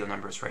these ideal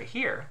numbers right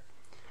here.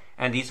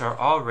 And these are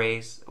all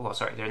raised, well,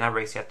 sorry, they're not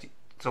raised yet.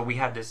 So we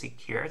have this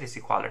here, this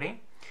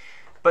equality.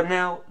 But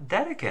now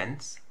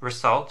Dedekin's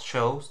result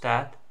shows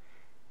that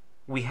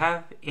we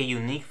have a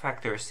unique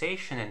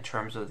factorization in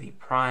terms of the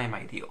prime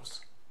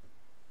ideals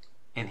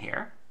in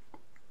here.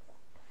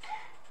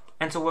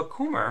 And so what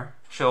Kummer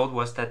showed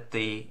was that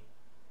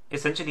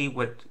essentially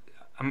what,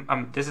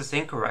 this is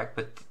incorrect,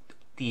 but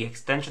the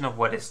extension of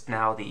what is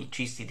now the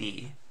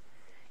GCD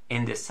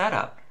in this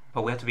setup,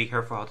 but we have to be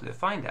careful how to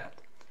define that.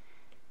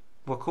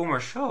 What Kummer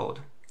showed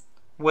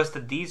was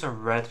that these are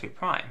relatively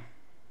prime.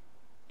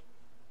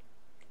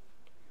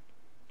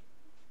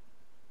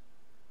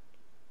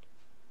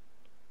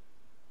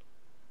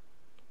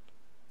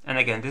 And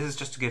again, this is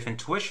just to give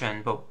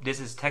intuition, but this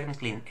is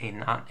technically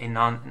a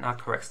not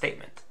correct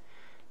statement.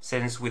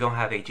 Since we don't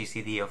have a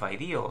GCD of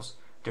ideals,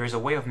 there is a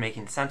way of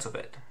making sense of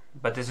it.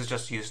 But this is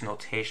just use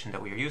notation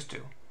that we are used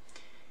to.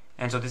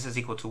 And so this is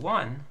equal to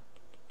 1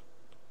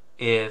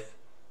 if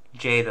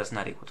j does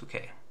not equal to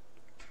k.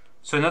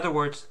 So in other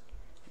words,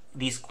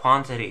 these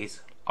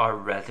quantities are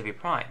relatively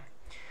prime.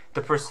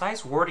 The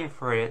precise wording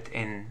for it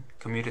in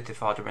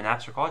commutative algebra and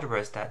abstract algebra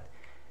is that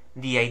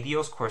the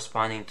ideals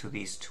corresponding to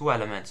these two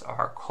elements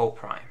are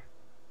coprime.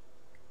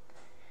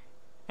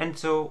 And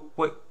so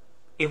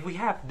if we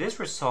have this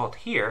result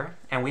here,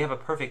 and we have a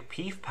perfect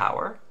P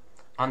power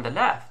on the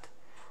left,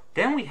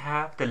 then we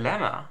have the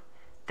lemma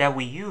that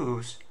we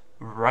use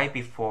right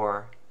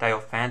before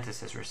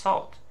Diophantus's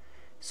result.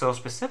 So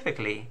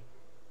specifically,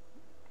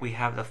 we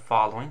have the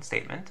following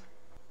statement.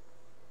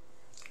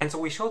 And so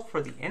we showed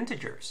for the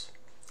integers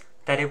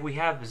that if we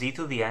have z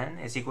to the n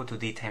is equal to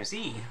d times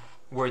e,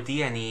 where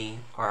d and e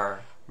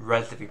are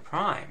relatively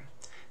prime,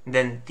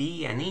 then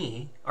d and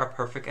e are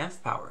perfect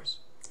nth powers.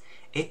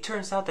 It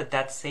turns out that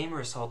that same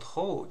result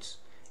holds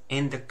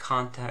in the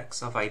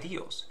context of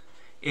ideals.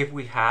 If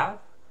we have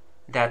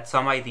that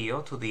some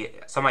ideal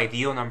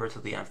number to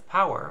the nth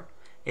power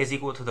is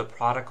equal to the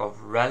product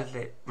of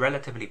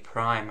relatively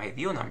prime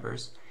ideal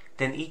numbers,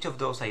 then each of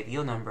those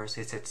ideal numbers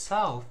is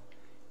itself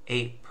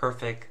a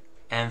perfect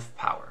nth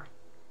power.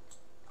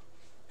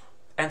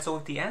 And so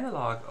with the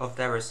analog of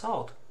that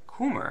result,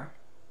 Kummer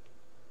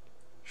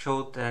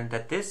showed then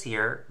that this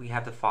here we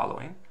have the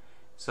following.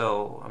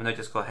 So I'm going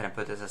to just go ahead and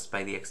put this as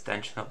by the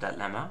extension of that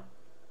lemma.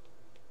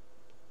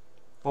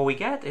 What we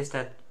get is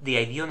that the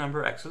ideal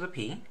number x to the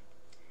p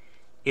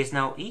is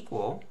now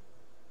equal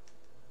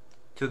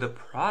to the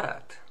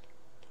product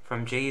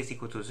from j is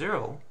equal to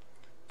 0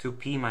 to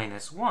p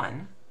minus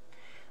 1.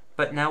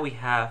 But now we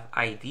have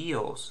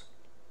ideals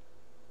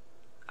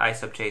I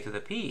sub j to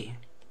the p,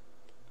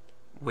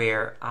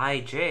 where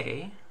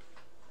ij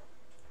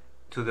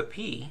to the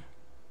p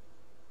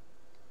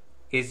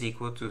is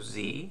equal to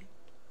z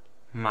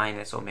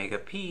minus omega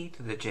p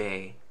to the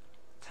j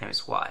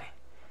times y.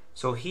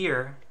 So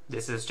here,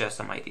 this is just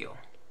some ideal.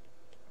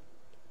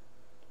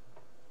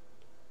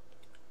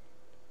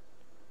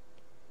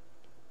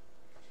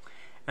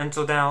 And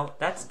so now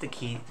that's the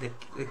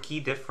key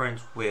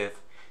difference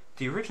with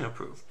the original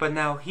proof. But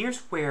now here's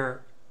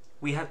where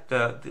we have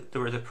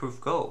where the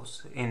proof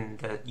goes in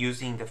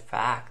using the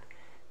fact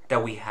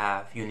that we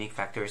have unique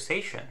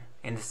factorization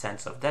in the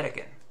sense of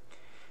Dedekin.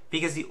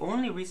 Because the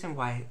only reason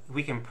why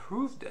we can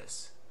prove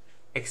this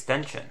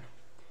extension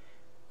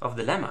of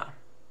the lemma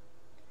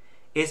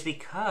is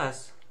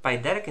because by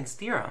Dedekin's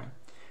theorem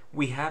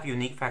we have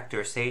unique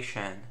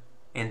factorization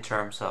in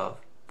terms of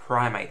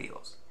prime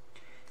ideals.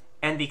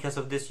 And because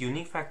of this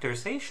unique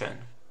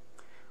factorization,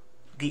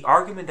 the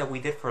argument that we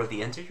did for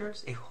the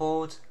integers, it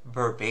holds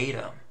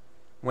verbatim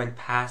when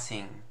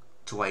passing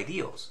to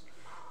ideals.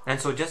 And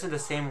so just in the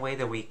same way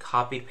that we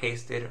copied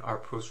pasted our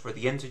proofs for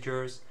the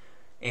integers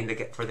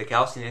for the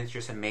Gaussian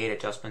integers and made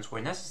adjustments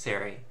where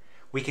necessary,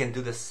 we can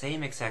do the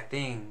same exact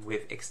thing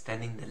with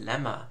extending the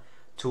lemma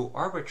to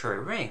arbitrary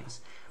rings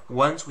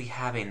once we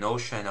have a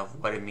notion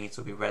of what it means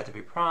to be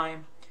relatively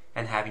prime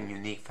and having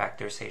unique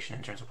factorization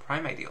in terms of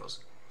prime ideals.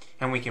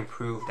 And we can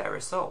prove that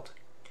result.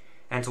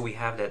 And so we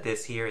have that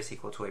this here is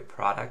equal to a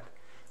product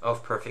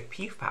of perfect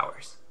p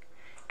powers.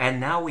 And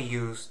now we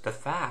use the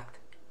fact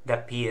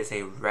that p is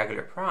a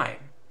regular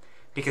prime.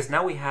 Because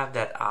now we have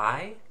that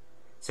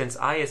since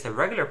I is a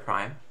regular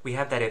prime, we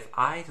have that if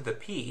I to the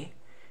p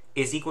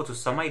is equal to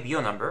some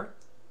ideal number,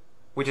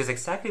 which is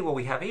exactly what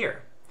we have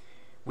here.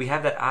 We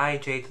have that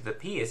ij to the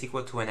p is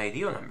equal to an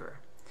ideal number.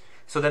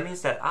 So that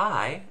means that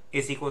I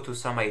is equal to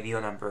some ideal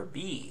number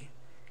b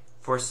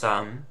for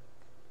some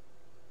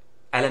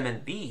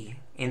element b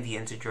in the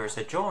integers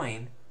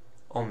adjoin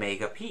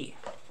omega p.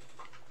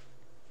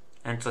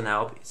 And so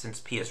now, since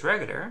p is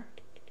regular,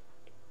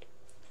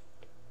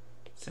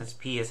 since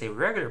p is a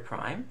regular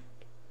prime,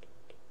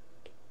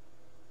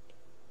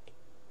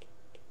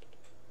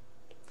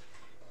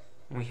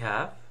 we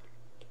have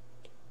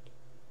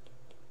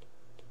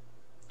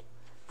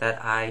that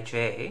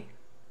ij,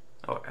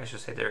 or I should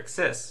say there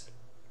exists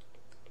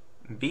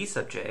b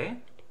sub j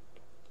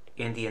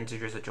in the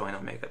integers adjoin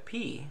omega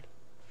p,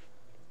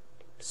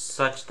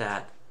 such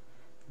that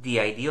the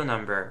ideal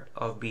number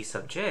of b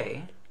sub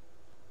j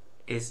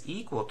is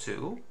equal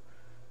to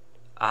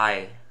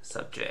I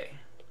sub j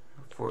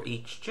for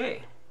each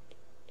j.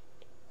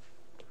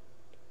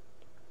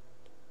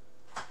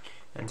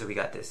 And so we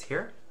got this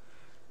here.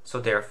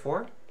 So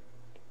therefore,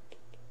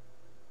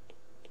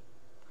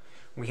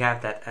 we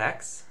have that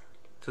x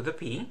to the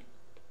p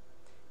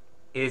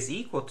is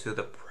equal to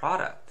the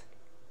product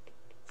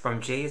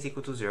from j is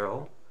equal to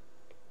 0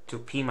 to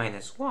p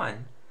minus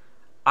 1,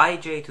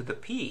 ij to the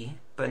p,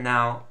 but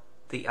now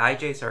the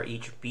ij's are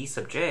each b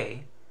sub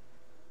j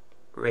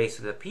raised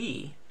to the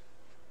p,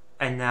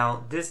 and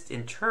now this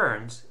in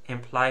turn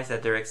implies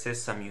that there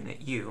exists some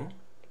unit u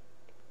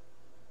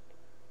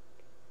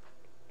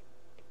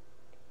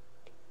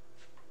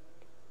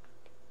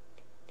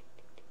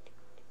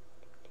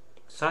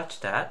such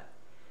that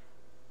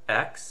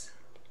x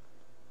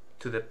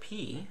to the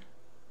p,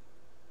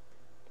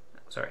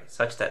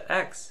 such that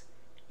x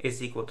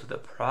is equal to the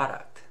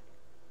product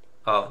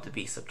of the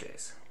b sub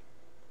j's.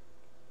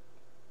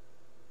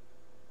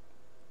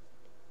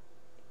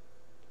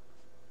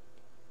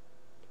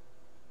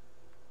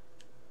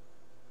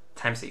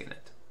 Times the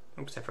unit.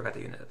 Oops, I forgot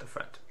the unit at the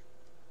front.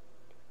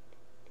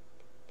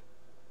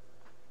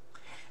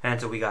 And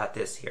so we got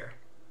this here.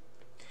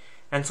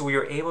 And so we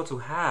were able to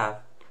have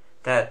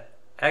that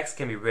x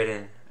can be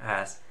written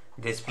as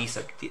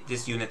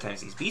this unit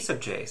times these b sub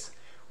j's,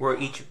 where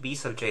each b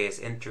sub j is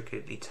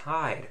intricately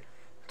tied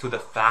to the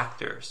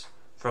factors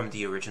from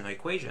the original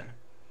equation.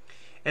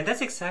 And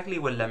that's exactly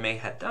what Lemay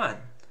had done.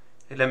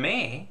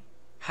 Lemay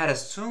had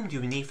assumed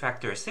unique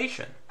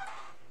factorization.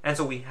 And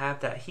so we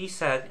have that he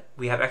said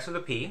we have x to the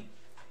p.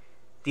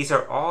 These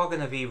are all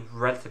going to be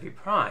relatively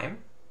prime,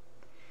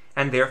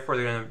 and therefore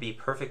they're going to be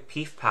perfect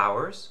p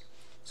powers.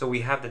 So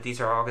we have that these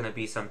are all going to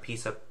be some p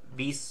sub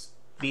b's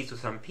to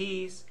some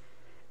p's,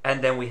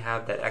 and then we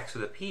have that x to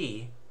the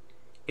p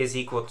is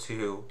equal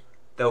to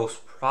those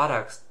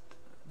products,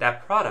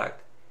 that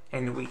product,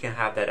 and we can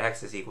have that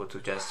x is equal to,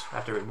 just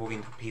after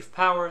removing the p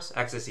powers,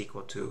 x is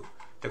equal to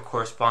the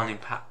corresponding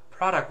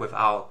product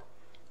without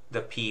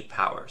the p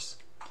powers.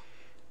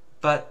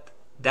 But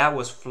that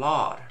was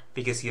flawed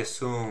because he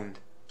assumed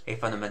a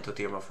fundamental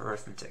theorem of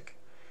arithmetic.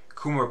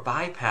 Kummer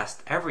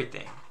bypassed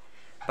everything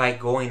by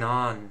going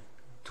on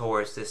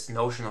towards this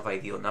notion of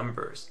ideal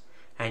numbers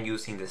and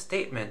using the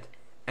statement,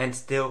 and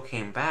still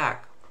came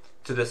back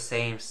to the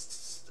same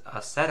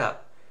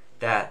setup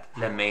that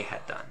Lemay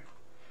had done.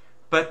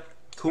 But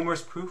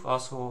Kummer's proof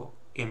also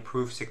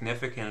improved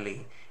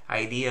significantly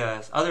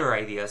other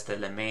ideas that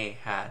Lemay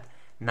had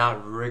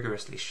not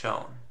rigorously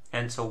shown.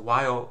 And so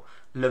while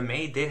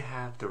Lemay did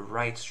have the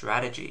right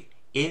strategy,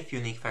 if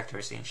unique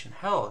factorization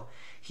held,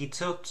 he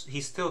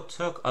still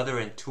took other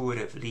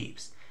intuitive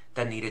leaps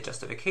that needed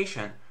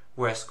justification,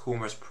 whereas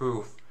Kummer's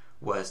proof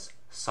was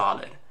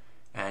solid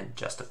and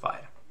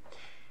justified.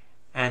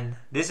 And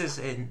this is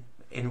in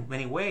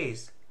many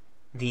ways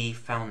the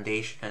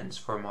foundations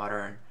for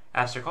modern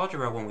abstract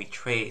algebra when we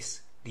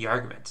trace the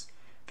arguments,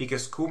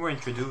 because Kummer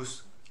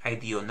introduced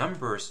ideal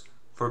numbers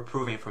for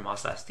proving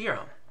Fermat's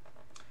theorem.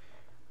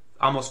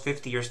 Almost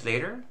 50 years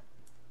later,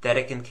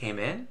 Dedekind came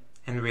in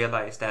and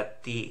realized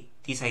that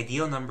these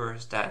ideal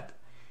numbers that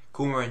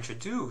Kummer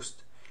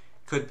introduced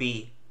could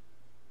be,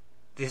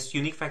 this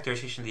unique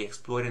factorization they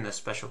exploit in a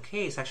special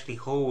case actually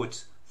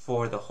holds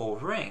for the whole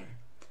ring.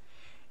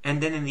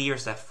 And then in the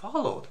years that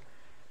followed,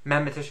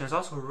 mathematicians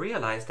also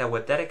realized that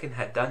what Dedekind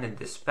had done in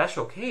this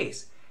special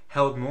case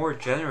held more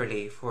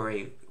generally for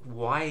a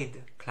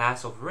wide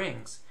class of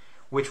rings,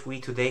 which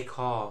we today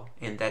call,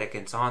 in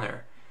Dedekind's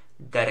honor,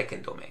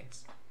 Dedekind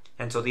domains.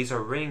 And so these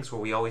are rings where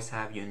we always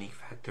have unique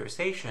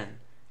factorization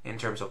in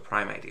terms of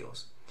prime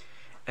ideals.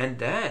 And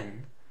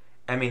then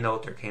Emmy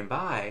Noether came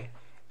by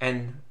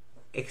and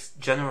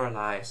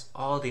generalized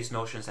all these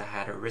notions that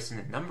had arisen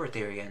in number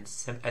theory and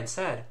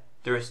said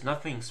there is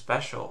nothing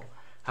special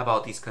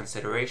about these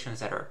considerations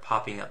that are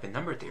popping up in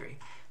number theory.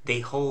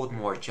 They hold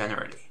more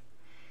generally.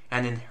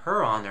 And in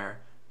her honor,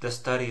 the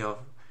study of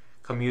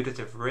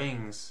commutative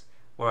rings,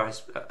 or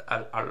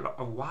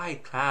a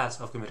wide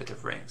class of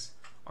commutative rings,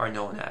 are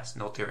known as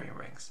Noetherian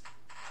rings.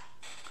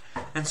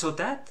 And so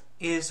that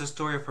is the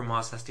story of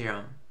Fermat's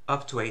theorem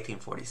up to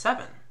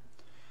 1847.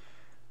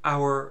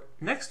 Our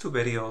next two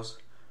videos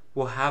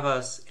will have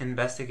us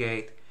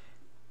investigate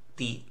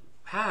the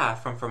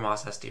path from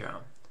Fermat's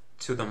theorem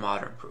to the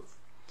modern proof.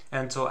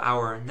 And so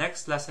our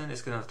next lesson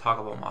is going to talk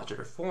about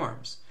modular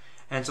forms.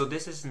 And so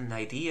this is an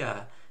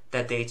idea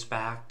that dates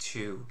back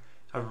to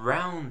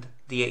around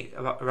the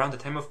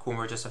time of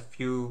Kummer, just a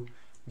few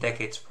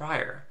decades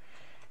prior.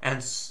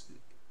 And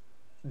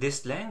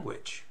this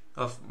language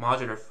of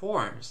modular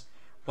forms,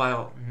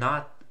 while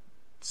not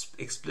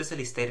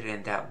explicitly stated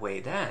in that way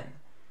then,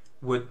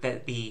 would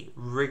be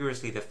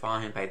rigorously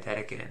defined by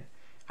Dedekind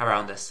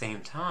around the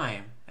same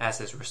time as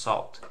his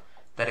result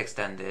that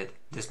extended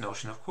this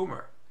notion of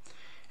Kummer.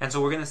 And so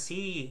we're going to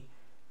see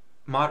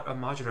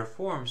modular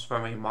forms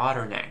from a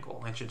modern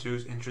angle,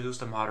 introduce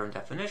the modern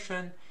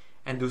definition,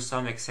 and do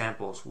some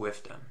examples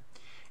with them.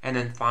 And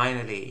then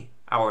finally,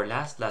 our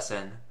last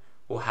lesson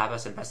will have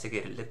us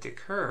investigate elliptic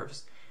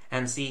curves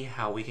and see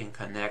how we can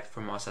connect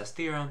Fermat's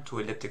theorem to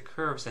elliptic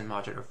curves and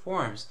modular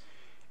forms,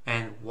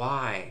 and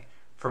why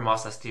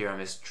Fermat's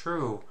theorem is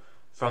true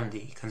from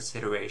the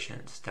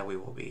considerations that we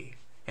will be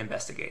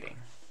investigating.